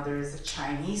Union now, there is a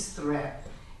Chinese threat.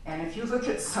 And if you look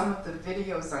at some of the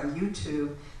videos on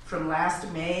YouTube from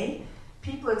last May,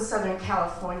 people in Southern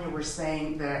California were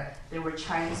saying that there were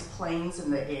Chinese planes in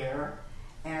the air,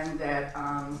 and that,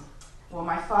 well,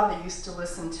 my father used to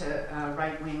listen to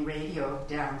right-wing radio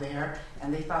down there,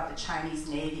 and they thought the Chinese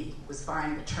Navy was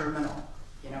buying the terminal,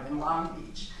 in Long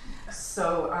Beach.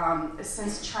 So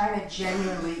since China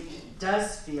genuinely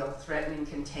does feel threatened and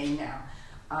contained now,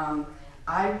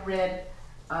 I read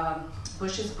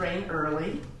Bush's Brain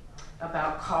Early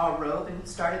about Karl Rove and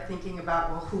started thinking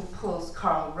about, well, who pulls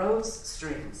Karl Rove's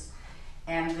strings?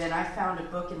 And then I found a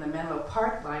book in the Menlo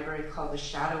Park Library called The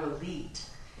Shadow Elite,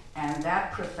 and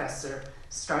that professor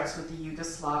starts with the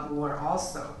Yugoslav War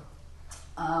also.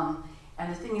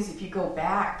 And the thing is, if you go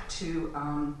back to,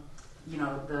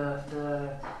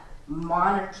 the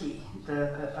monarchy,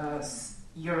 the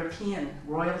European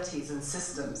royalties and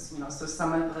systems, so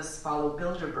some of us follow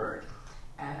Bilderberg,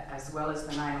 as well as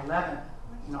the 9/11.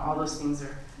 All those things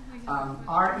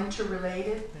are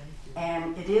interrelated,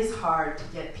 and it is hard to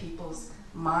get people's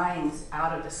minds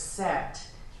out of a sect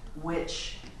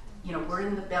which, we're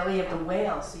in the belly of the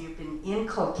whale, so you've been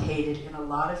inculcated in a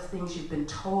lot of things you've been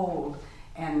told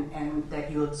and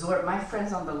that you absorb. My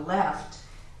friends on the left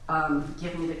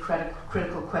give me the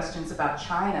critical questions about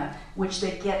China, which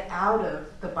they get out of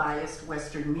the biased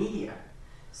Western media.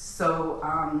 So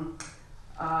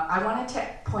I wanted to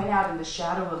point out in The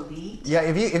Shadow Elite. Yeah,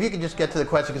 if you could just get to the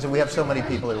question, because we have so many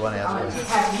people who want to ask questions.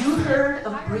 Have you heard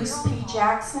of Bruce P.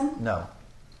 Jackson? No.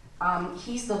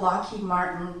 He's the Lockheed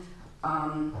Martin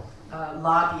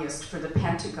lobbyist for the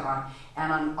Pentagon,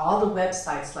 and on all the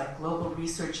websites like Global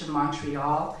Research in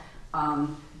Montreal,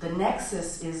 the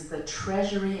nexus is the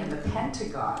Treasury and the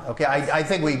Pentagon. Okay, I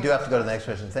think we do have to go to the next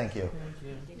question. Thank you.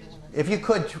 If you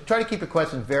could, try to keep your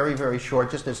questions very, very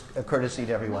short, just as a courtesy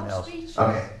to everyone else.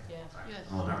 Okay.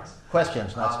 Hold on.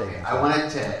 Questions, not statements. I wanted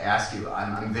to ask you,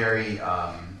 I'm very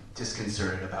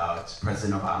disconcerted about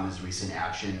President Obama's recent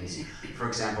actions. For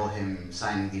example, him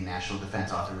signing the National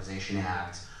Defense Authorization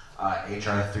Act,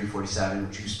 H.R. 347,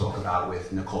 which you spoke about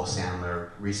with Nicole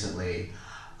Sandler recently.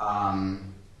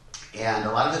 And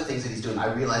a lot of the things that he's doing,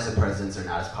 I realize that presidents are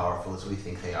not as powerful as we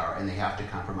think they are, and they have to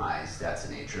compromise. That's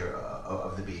the nature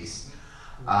of the beast.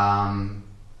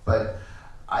 But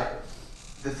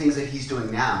the things that he's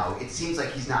doing now, it seems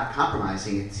like he's not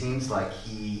compromising. It seems like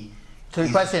he... So the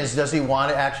question is, does he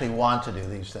actually want to do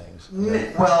these things?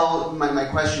 Well, my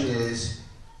question is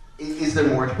there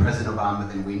more to President Obama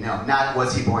than we know? Not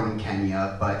was he born in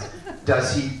Kenya, but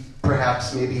does he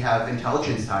perhaps maybe have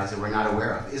intelligence ties that we're not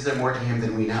aware of? Is there more to him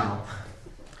than we know?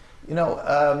 You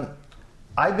know,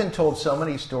 I've been told so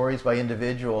many stories by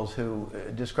individuals who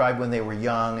described when they were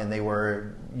young and they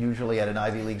were usually at an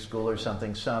Ivy League school or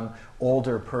something, some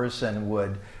older person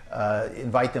would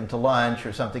invite them to lunch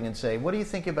or something and say, what do you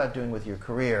think about doing with your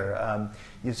career?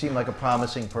 You seem like a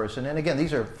promising person. And again,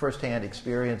 these are firsthand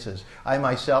experiences. I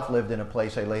myself lived in a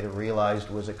place I later realized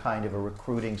was a kind of a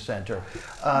recruiting center.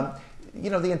 You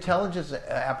know, the intelligence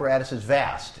apparatus is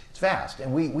vast. It's vast.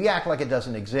 And we act like it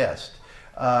doesn't exist.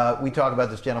 We talk about,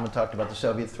 this gentleman talked about the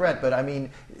Soviet threat, but I mean,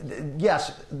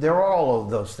 yes, there are all of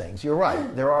those things. You're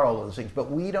right, there are all of those things. But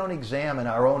we don't examine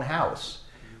our own house.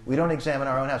 We don't examine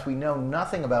our own house. We know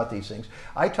nothing about these things.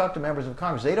 I talk to members of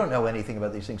Congress. They don't know anything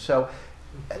about these things. So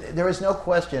there is no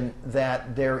question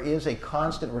that there is a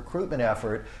constant recruitment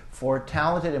effort for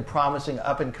talented and promising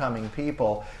up-and-coming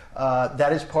people.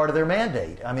 That is part of their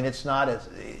mandate. I mean, it's not a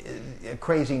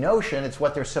crazy notion. It's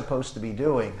what they're supposed to be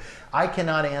doing. I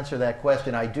cannot answer that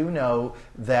question. I do know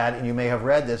that, and you may have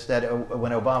read this, that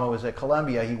when Obama was at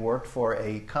Columbia, he worked for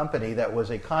a company that was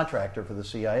a contractor for the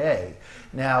CIA.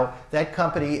 Now, that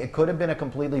company, it could have been a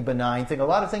completely benign thing. A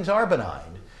lot of things are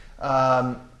benign.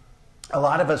 A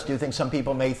lot of us do things. Some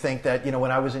people may think that, you know,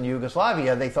 when I was in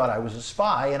Yugoslavia, they thought I was a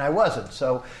spy, and I wasn't.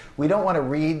 So we don't want to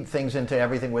read things into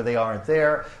everything where they aren't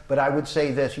there. But I would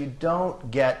say this, you don't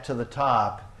get to the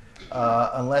top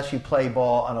unless you play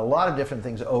ball on a lot of different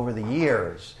things over the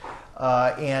years.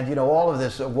 And, you know, all of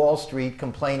this Wall Street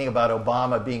complaining about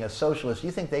Obama being a socialist,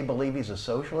 you think they believe he's a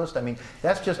socialist? I mean,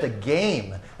 that's just a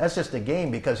game. That's just a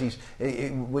game because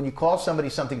when you call somebody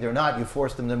something they're not, you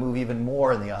force them to move even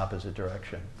more in the opposite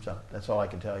direction. So that's all I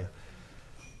can tell you.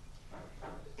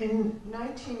 In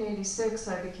 1986,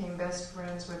 I became best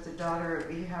friends with the daughter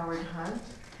of E. Howard Hunt,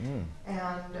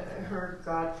 and her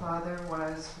godfather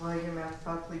was William F.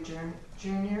 Buckley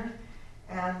Jr.,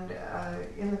 and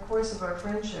in the course of our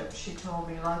friendship, she told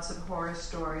me lots of horror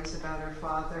stories about her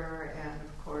father and,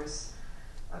 of course,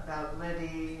 about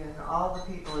Liddy and all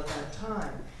the people at that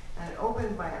time. And it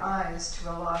opened my eyes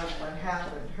to a lot of what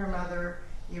happened. Her mother,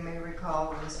 you may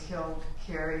recall, was killed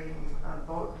carrying a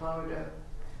boatload of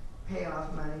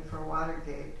payoff money for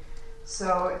Watergate.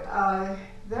 So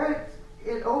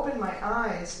it opened my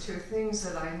eyes to things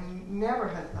that I never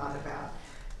had thought about.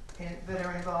 That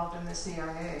are involved in the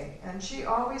CIA. And she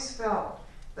always felt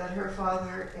that her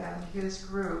father and his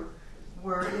group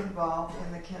were involved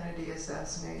in the Kennedy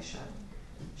assassination.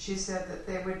 She said that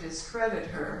they would discredit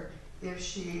her. If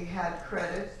she had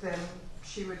credit, then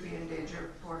she would be in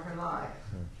danger for her life.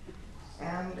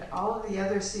 And all of the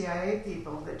other CIA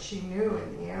people that she knew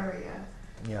in the area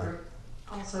were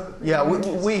also... Yeah,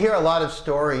 we hear a lot of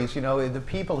stories. You know, the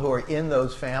people who are in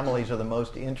those families are the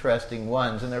most interesting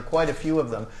ones, and there are quite a few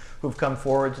of them who've come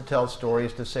forward to tell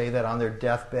stories to say that on their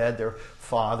deathbed, their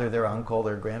father, their uncle,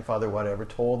 their grandfather, whatever,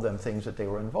 told them things that they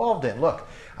were involved in. Look,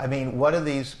 I mean, what are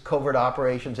these covert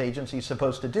operations agencies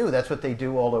supposed to do? That's what they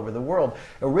do all over the world.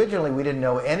 Originally, we didn't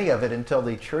know any of it until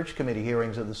the Church Committee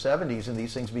hearings of the 70s, and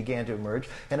these things began to emerge,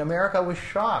 and America was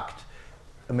shocked.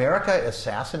 America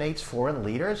assassinates foreign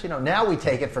leaders? You know, now we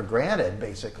take it for granted,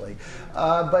 basically.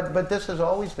 But this has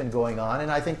always been going on,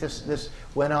 and I think this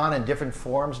went on in different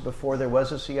forms before there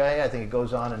was a CIA. I think it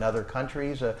goes on in other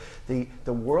countries. The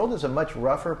world is a much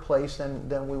rougher place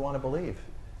than we want to believe.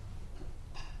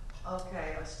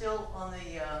 Okay, still on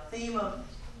the theme of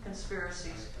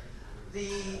conspiracies.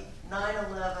 The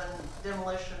 9/11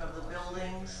 demolition of the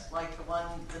buildings, like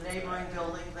the neighboring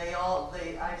building,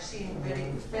 I've seen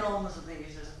films of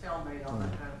these. There's a film made on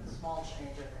that kind of small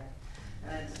change, I think.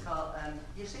 And it's called, and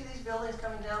you see these buildings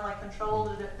coming down like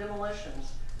controlled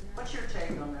demolitions. What's your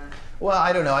take on that? Well,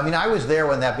 I don't know. I mean, I was there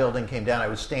when that building came down. I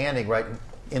was standing right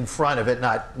in front of it,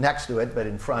 not next to it, but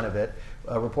in front of it,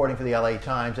 reporting for the LA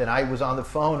Times, and I was on the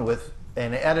phone with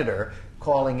an editor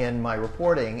calling in my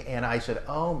reporting, and I said,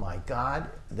 oh my God,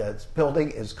 this building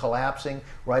is collapsing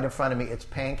right in front of me. It's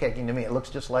pancaking to me. It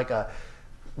looks just like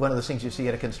one of those things you see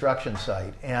at a construction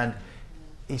site. And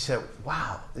he said,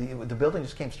 wow, the building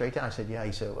just came straight down. I said, yeah.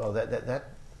 He said, oh, that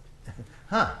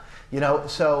huh. You know,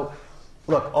 so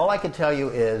look, all I can tell you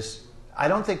is I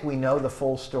don't think we know the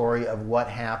full story of what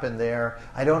happened there.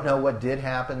 I don't know what did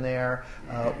happen there.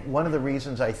 One of the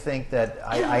reasons I think that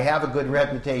I have a good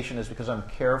reputation is because I'm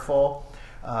careful.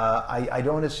 I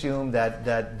don't assume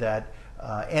that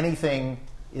anything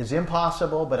is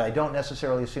impossible, but I don't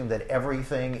necessarily assume that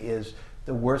everything is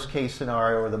the worst case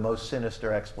scenario or the most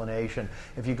sinister explanation.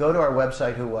 If you go to our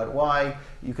website, Who, What, Why,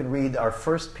 you can read our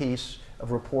first piece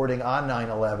of reporting on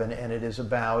 9/11, and it is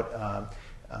about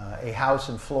a house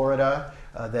in Florida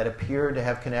that appeared to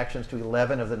have connections to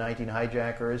 11 of the 19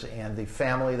 hijackers and the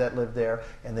family that lived there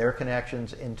and their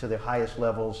connections into the highest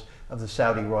levels of the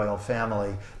Saudi royal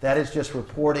family. That is just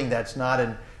reporting. That's not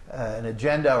an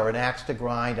agenda or an axe to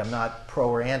grind. I'm not pro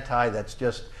or anti. That's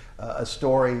just a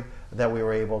story that we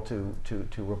were able to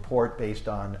report based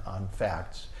on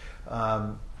facts.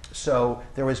 So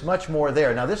there was much more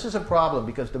there. Now, this is a problem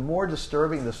because the more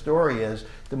disturbing the story is,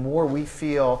 the more we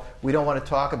feel we don't want to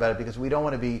talk about it because we don't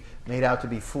want to be made out to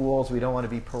be fools. We don't want to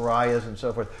be pariahs and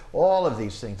so forth. All of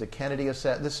these things, the Kennedy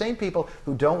assassination, the same people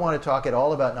who don't want to talk at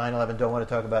all about 9/11 don't want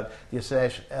to talk about the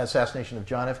assassination of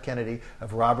John F. Kennedy,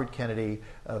 of Robert Kennedy,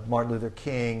 of Martin Luther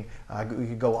King. We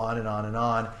could go on and on and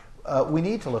on. We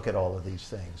need to look at all of these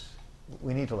things.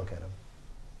 We need to look at them.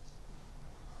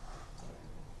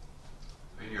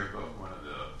 In your book, one of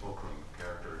the fulcrum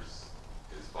characters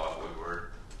is Bob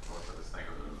Woodward. Most of us think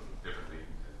of him differently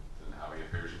than how he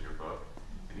appears in your book.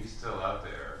 And he's still out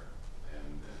there,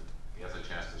 and he has a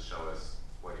chance to show us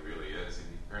what he really is. And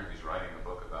apparently he's writing a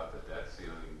book about the debt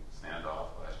ceiling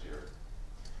standoff last year.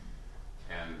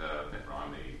 And Mitt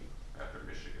Romney, after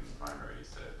Michigan primary,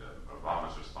 said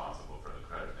Obama's responsible for the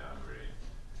credit downgrade,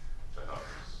 which I thought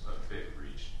was a big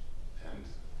reach. And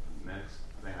next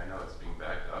thing I know, it's being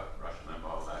backed up. Rush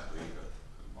Limbaugh last week,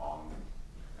 long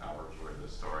hours worth of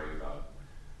story about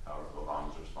how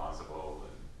Obama's responsible,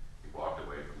 and he walked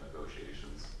away from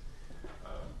negotiations.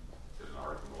 There's an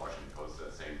article in the Washington Post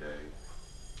that same day.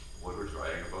 Woodward's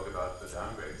writing a book about the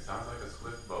downgrade. It sounds like a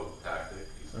swift boat tactic.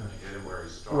 He's going to get him where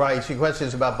he's strong. Right. So your question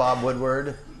is about Bob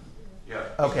Woodward? Yeah.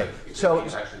 Okay. He So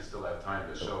actually still have time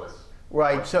to show us.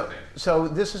 right. So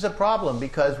this is a problem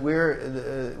because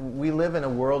we live in a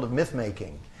world of myth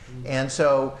making, and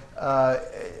so I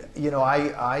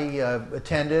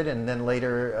attended and then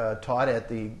later taught at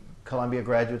the Columbia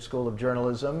Graduate School of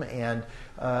Journalism, and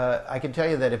I can tell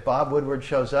you that if Bob Woodward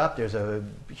shows up, there's a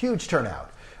huge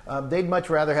turnout. They'd much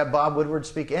rather have Bob Woodward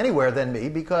speak anywhere than me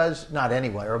because, not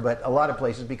anywhere, but a lot of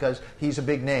places because he's a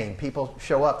big name. People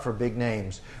show up for big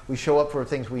names. We show up for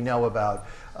things we know about.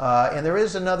 And there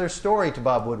is another story to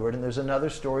Bob Woodward, and there's another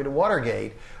story to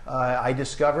Watergate. I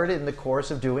discovered it in the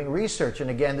course of doing research. And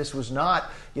again, this was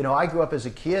not, I grew up as a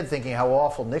kid thinking how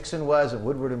awful Nixon was, and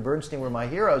Woodward and Bernstein were my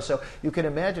heroes. So you can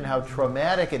imagine how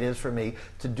traumatic it is for me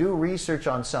to do research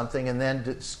on something and then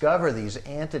discover these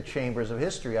antechambers of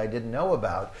history I didn't know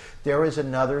about. There is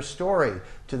another story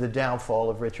to the downfall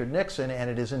of Richard Nixon, and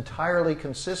it is entirely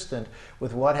consistent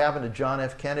with what happened to John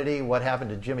F. Kennedy, what happened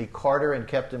to Jimmy Carter and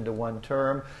kept him to one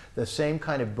term, the same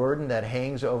kind of burden that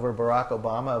hangs over Barack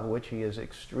Obama, of which he is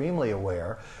extremely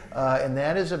aware, and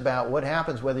that is about what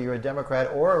happens whether you're a Democrat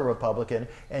or a Republican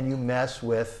and you mess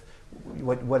with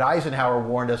what Eisenhower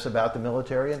warned us about the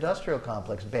military-industrial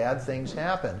complex. Bad things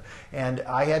happen. And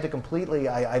I had to completely,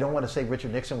 I don't want to say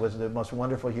Richard Nixon was the most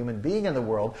wonderful human being in the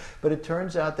world, but it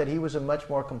turns out that he was a much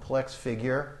more complex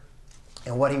figure.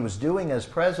 And what he was doing as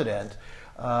president,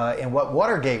 and what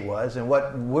Watergate was, and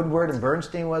what Woodward and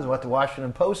Bernstein was, and what the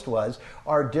Washington Post was,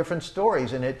 are different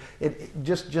stories. And it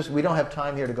just we don't have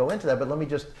time here to go into that, but let me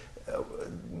just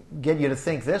get you to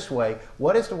think this way.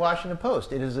 What is the Washington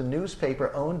Post? It is a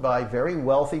newspaper owned by very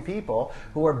wealthy people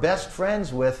who are best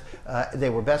friends with, they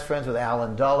were best friends with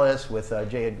Allen Dulles, with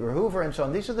J. Edgar Hoover, and so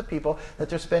on. These are the people that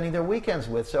they're spending their weekends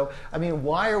with. So, I mean,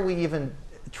 why are we even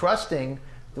trusting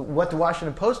what the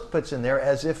Washington Post puts in there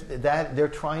as if that they're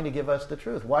trying to give us the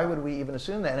truth? Why would we even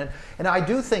assume that? And I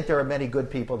do think there are many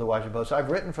good people at the Washington Post. I've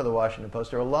written for the Washington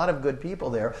Post. There are a lot of good people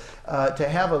there. To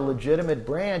have a legitimate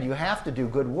brand, you have to do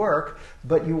good work,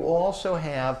 but you also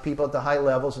have people at the high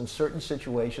levels in certain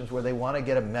situations where they want to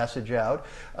get a message out.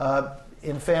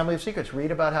 In Family of Secrets,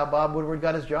 read about how Bob Woodward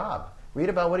got his job. Read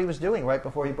about what he was doing right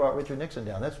before he brought Richard Nixon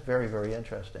down. That's very, very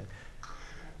interesting.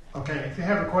 Okay, if you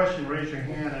have a question, raise your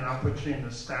hand and I'll put you in the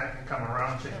stack and come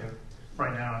around to you.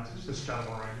 Right now, it's this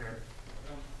gentleman right here.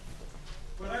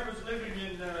 When I was living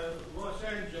in Los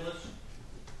Angeles,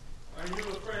 I knew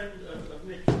a friend of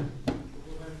Nixon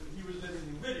when he was living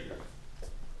in Whittier.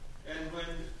 And when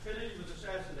Kennedy was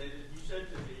assassinated, he said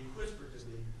to me, he whispered to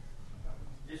me,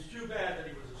 "It's too bad that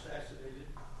he was assassinated,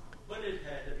 but it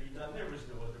had to be done. There was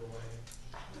no other way."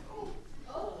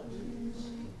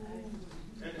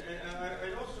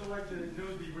 like to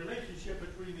know the relationship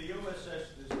between the OSS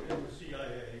and the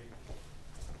CIA.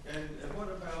 And what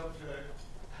about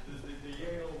the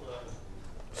Yale...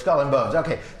 Skull and Bones.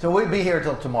 Okay, so we'll be here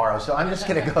till tomorrow, so I'm just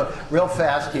going to go real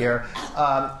fast here.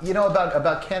 You know,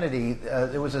 about Kennedy,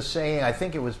 there was a saying, I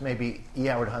think it was maybe E.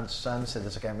 Howard Hunt's son said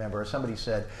this, I can't remember, or somebody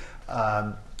said,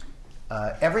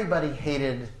 everybody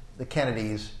hated the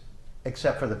Kennedys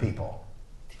except for the people.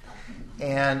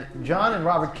 And John and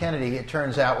Robert Kennedy, it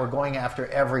turns out, were going after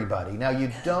everybody. Now,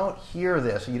 you don't hear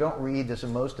this, you don't read this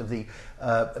in most of the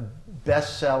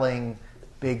best-selling,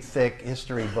 big, thick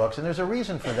history books. And there's a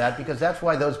reason for that, because that's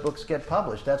why those books get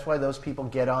published. That's why those people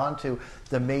get onto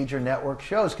the major network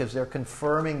shows, because they're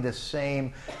confirming this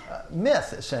same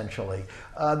myth, essentially.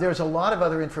 There's a lot of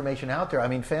other information out there. I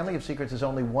mean, Family of Secrets is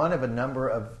only one of a number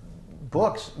of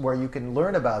books where you can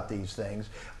learn about these things,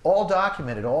 all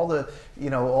documented, all of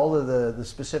the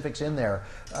specifics in there.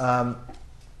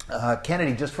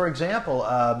 Kennedy, just for example,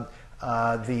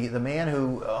 the man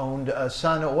who owned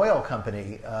Sun Oil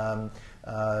Company,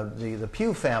 the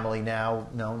Pew family, now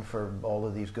known for all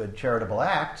of these good charitable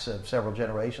acts several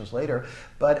generations later,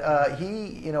 but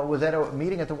he was at a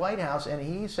meeting at the White House, and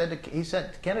he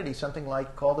sent Kennedy something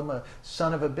like, called him a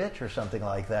son of a bitch or something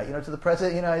like that, to the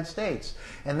President of the United States.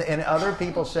 And other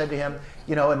people said to him,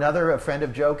 a friend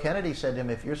of Joe Kennedy said to him,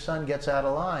 if your son gets out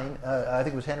of line, I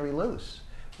think it was Henry Luce,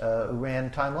 who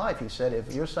ran Time Life, he said,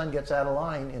 if your son gets out of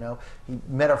line, he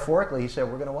metaphorically, he said,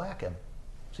 we're going to whack him.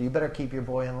 So you better keep your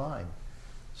boy in line.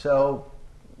 So,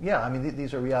 yeah, I mean,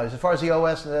 these are realities. As far as the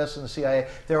OSS and the CIA,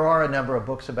 there are a number of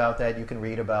books about that. You can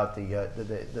read about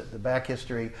the back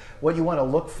history. What you want to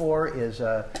look for is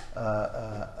OPS,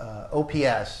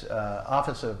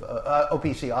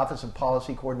 OPC, Office of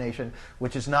Policy Coordination,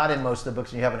 which is not in most of the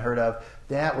books and you haven't heard of.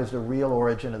 That was the real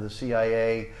origin of the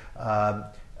CIA.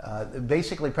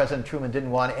 Basically, President Truman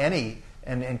didn't want any,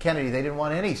 and Kennedy, they didn't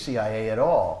want any CIA at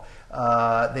all.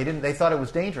 They thought it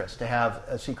was dangerous to have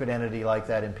a secret entity like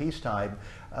that in peacetime,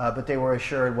 but they were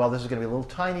assured, well, this is going to be a little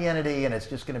tiny entity, and it's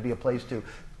just going to be a place to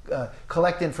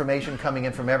collect information coming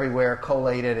in from everywhere,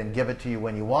 collate it, and give it to you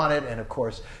when you want it. And of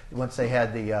course, once they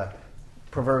had the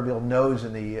proverbial nose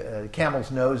in the camel's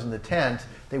nose in the tent,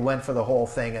 they went for the whole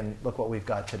thing, and look what we've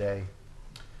got today.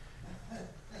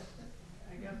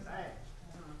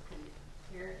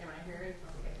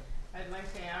 I'd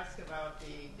like to ask about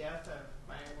the death of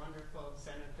my wonderful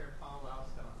Senator Paul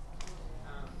Wellstone.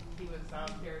 He was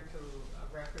out there to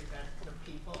represent the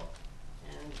people,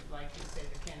 and like you say,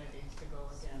 the Kennedys, to go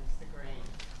against the grain.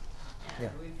 And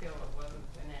we feel it wasn't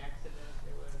an accident.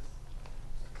 It was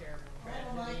a terrible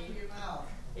tragedy.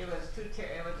 It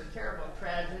was a terrible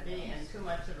tragedy and too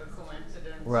much of a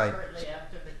coincidence. Right. Shortly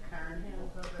after the Carnahan.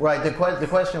 Right. The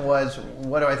question was,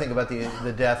 what do I think about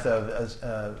the death of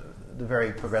the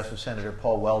very progressive Senator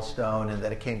Paul Wellstone, and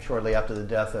that it came shortly after the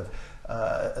death of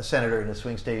a senator in a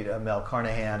swing state, Mel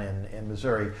Carnahan in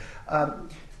Missouri.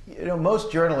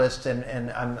 Most journalists,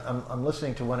 and I'm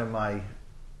listening to one of my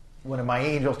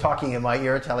angels talking in my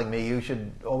ear, telling me you should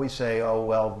always say, oh,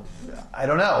 well, I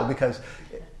don't know, because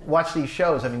watch these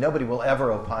shows. I mean, nobody will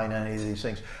ever opine on any of these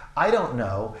things. I don't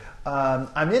know.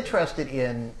 I'm interested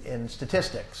in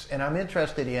statistics, and I'm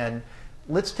interested in,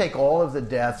 let's take all of the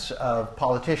deaths of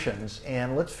politicians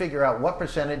and let's figure out what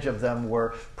percentage of them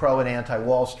were pro and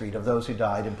anti-Wall Street, of those who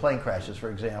died in plane crashes, for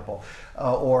example,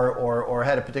 or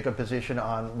had a particular position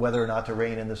on whether or not to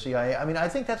rein in the CIA. I mean, I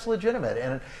think that's legitimate.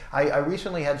 And I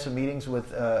recently had some meetings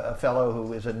with a fellow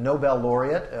who is a Nobel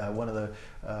laureate, one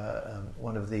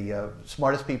of the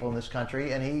smartest people in this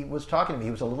country, and he was talking to me.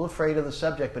 He was a little afraid of the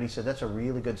subject, but he said, that's a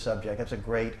really good subject. That's a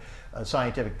great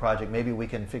scientific project. Maybe we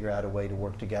can figure out a way to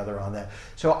work together on that.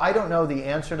 So I don't know the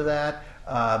answer to that.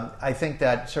 I think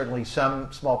that certainly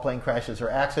some small plane crashes are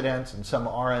accidents and some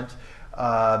aren't.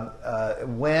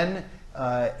 When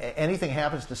anything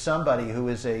happens to somebody who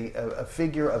is a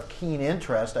figure of keen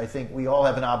interest, I think we all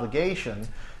have an obligation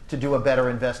to do a better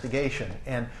investigation.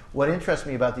 And what interests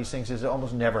me about these things is it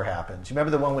almost never happens. You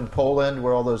remember the one in Poland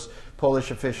where all those Polish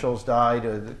officials died,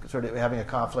 sort of having a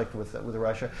conflict with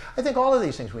Russia? I think all of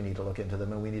these things, we need to look into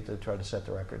them, and we need to try to set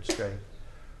the record straight.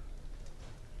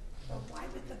 Well, why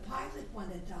would the pilot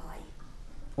want to die?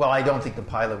 Well, I don't think the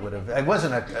pilot would have. It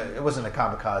wasn't a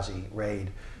kamikaze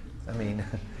raid. I mean,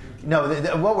 no.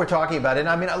 What we're talking about, and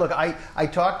I mean, look, I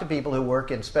talk to people who work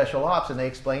in special ops, and they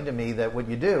explain to me that what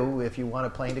you do if you want a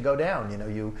plane to go down,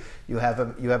 you have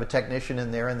a technician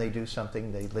in there, and they do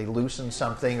something, they loosen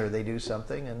something, or they do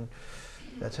something, and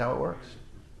that's how it works.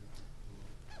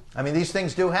 I mean, these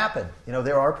things do happen.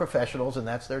 There are professionals, and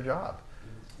that's their job.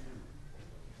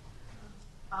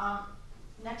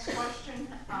 Next question.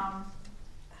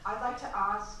 I'd like to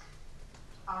ask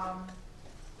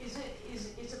Is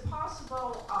it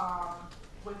possible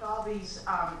with all these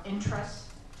interests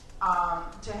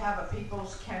to have a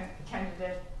people's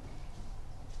candidate?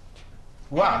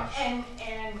 Wow. And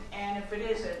if it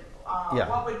isn't, Yeah.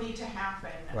 what would need to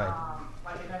happen? Right.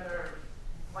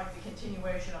 Like the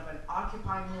continuation of an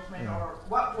Occupy movement, or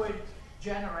what would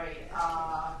generate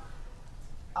a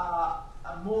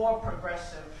more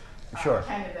progressive Sure.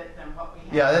 candidate than what we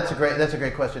have? Yeah, now? that's a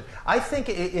great question. I think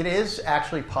it is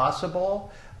actually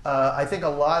possible. I think a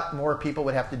lot more people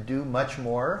would have to do much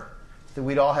more. That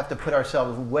we'd all have to put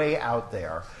ourselves way out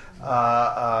there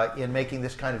in making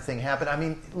this kind of thing happen. I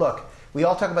mean, look, we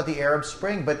all talk about the Arab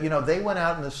Spring, but they went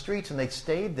out in the streets and they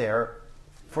stayed there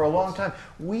for a long time.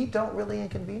 We don't really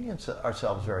inconvenience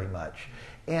ourselves very much.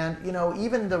 And,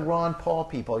 even the Ron Paul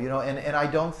people, and I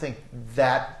don't think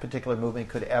that particular movement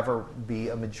could ever be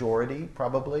a majority,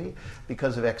 probably,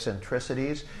 because of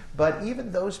eccentricities. But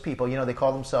even those people, they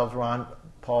call themselves Ron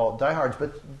Paul diehards,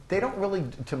 but they don't really,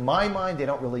 to my mind, they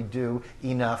don't really do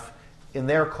enough in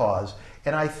their cause.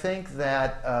 And I think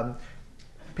that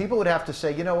people would have to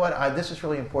say, you know what, this is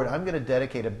really important. I'm going to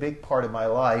dedicate a big part of my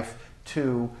life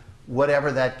to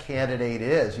whatever that candidate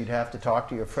is. You'd have to talk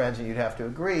to your friends and you'd have to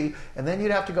agree, and then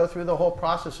you'd have to go through the whole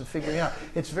process of figuring out.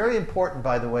 It's very important,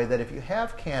 by the way, that if you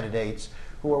have candidates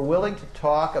who are willing to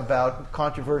talk about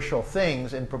controversial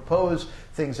things and propose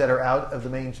things that are out of the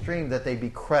mainstream, that they be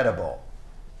credible.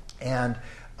 And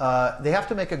they have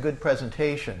to make a good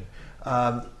presentation.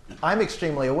 I'm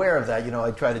extremely aware of that.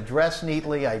 I try to dress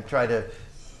neatly. I try to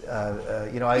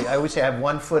I always say I have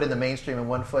one foot in the mainstream and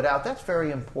one foot out. That's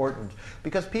very important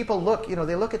because people look,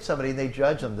 they look at somebody and they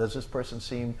judge them. Does this person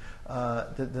seem,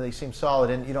 do they seem solid?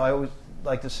 And, I always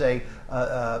like to say,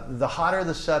 the hotter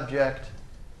the subject,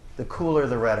 the cooler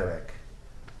the rhetoric.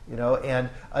 And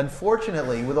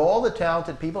unfortunately, with all the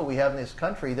talented people we have in this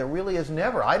country, there really is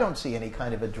never, I don't see any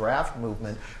kind of a draft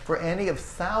movement for any of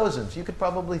thousands. You could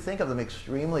probably think of them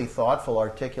extremely thoughtful,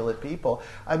 articulate people.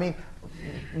 I mean,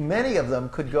 many of them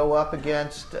could go up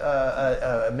against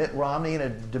Mitt Romney in a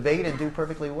debate and do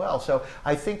perfectly well. So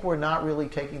I think we're not really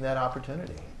taking that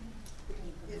opportunity.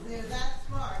 If they're that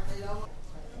smart, they don't.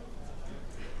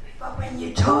 But when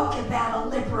you talk about a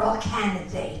liberal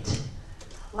candidate,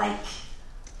 like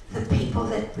the people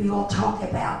that we all talk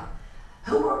about,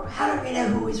 how do we know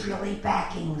who is really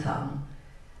backing them?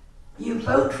 You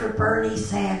vote for Bernie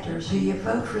Sanders, or you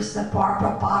vote for some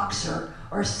Barbara Boxer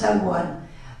or someone,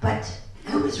 but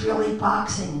who is really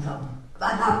boxing them?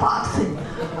 Not boxing,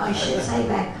 I should say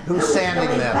that. Who's sanding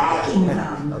really them? Backing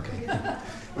them? Okay.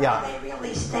 What Yeah. do they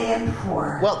really stand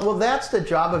for? Well, that's the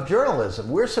job of journalism.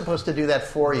 We're supposed to do that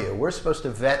for you. We're supposed to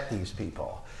vet these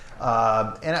people.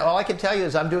 And all I can tell you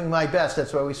is I'm doing my best.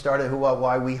 That's why we started Who, What,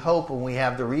 Why. We hope when we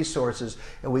have the resources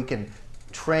and we can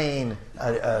train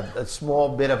a small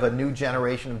bit of a new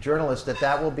generation of journalists,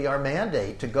 that will be our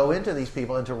mandate, to go into these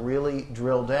people and to really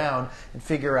drill down and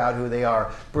figure out who they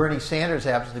are. Bernie Sanders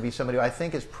happens to be somebody who I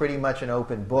think is pretty much an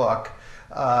open book.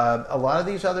 A lot of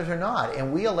these others are not.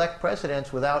 And we elect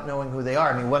presidents without knowing who they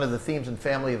are. I mean, one of the themes in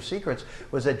Family of Secrets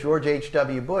was that George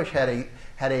H.W. Bush had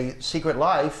a secret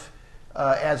life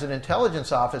as an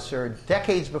intelligence officer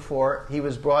decades before he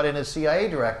was brought in as CIA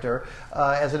director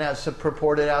as a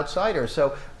purported outsider.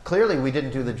 So clearly we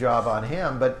didn't do the job on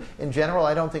him, but in general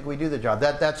I don't think we do the job.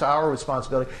 That's our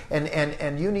responsibility.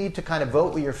 And you need to kind of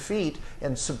vote with your feet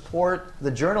and support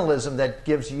the journalism that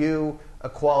gives you a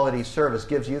quality service,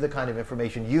 gives you the kind of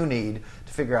information you need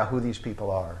to figure out who these people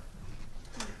are.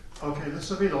 Okay, this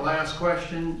will be the last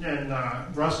question, and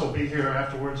Russ will be here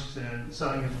afterwards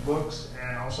selling his books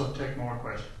and also take more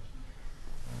questions.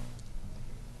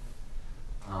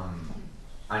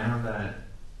 I know that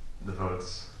the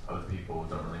votes of the people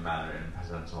don't really matter in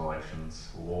presidential elections.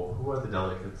 Well, who are the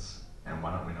delegates, and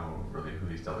why don't we know really who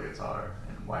these delegates are,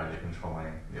 and why are they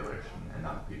controlling the election and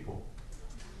not the people?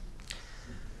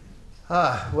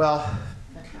 Well,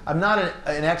 I'm not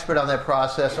an expert on that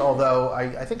process, although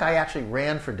I think I actually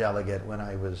ran for delegate when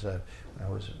I was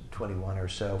 21 or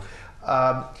so.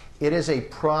 It is a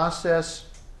process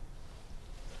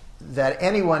that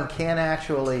anyone can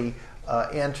actually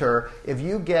enter if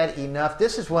you get enough.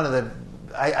 This is one of the,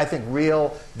 I think,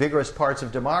 real vigorous parts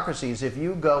of democracies. If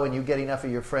you go and you get enough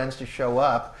of your friends to show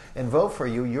up and vote for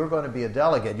you, you're going to be a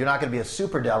delegate. You're not going to be a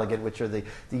super delegate, which are the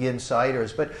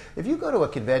insiders. But if you go to a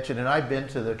convention, and I've been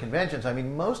to the conventions, I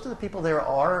mean, most of the people there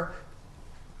are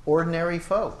ordinary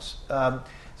folks.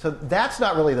 So that's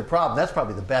not really the problem. That's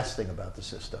probably the best thing about the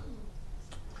system.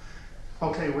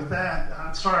 Okay, with that,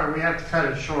 I'm sorry we have to cut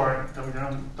it short. We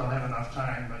don't have enough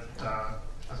time, but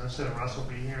as I said, Russ will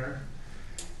be here.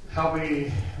 help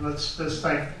me, let's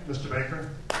thank Mr. Baker.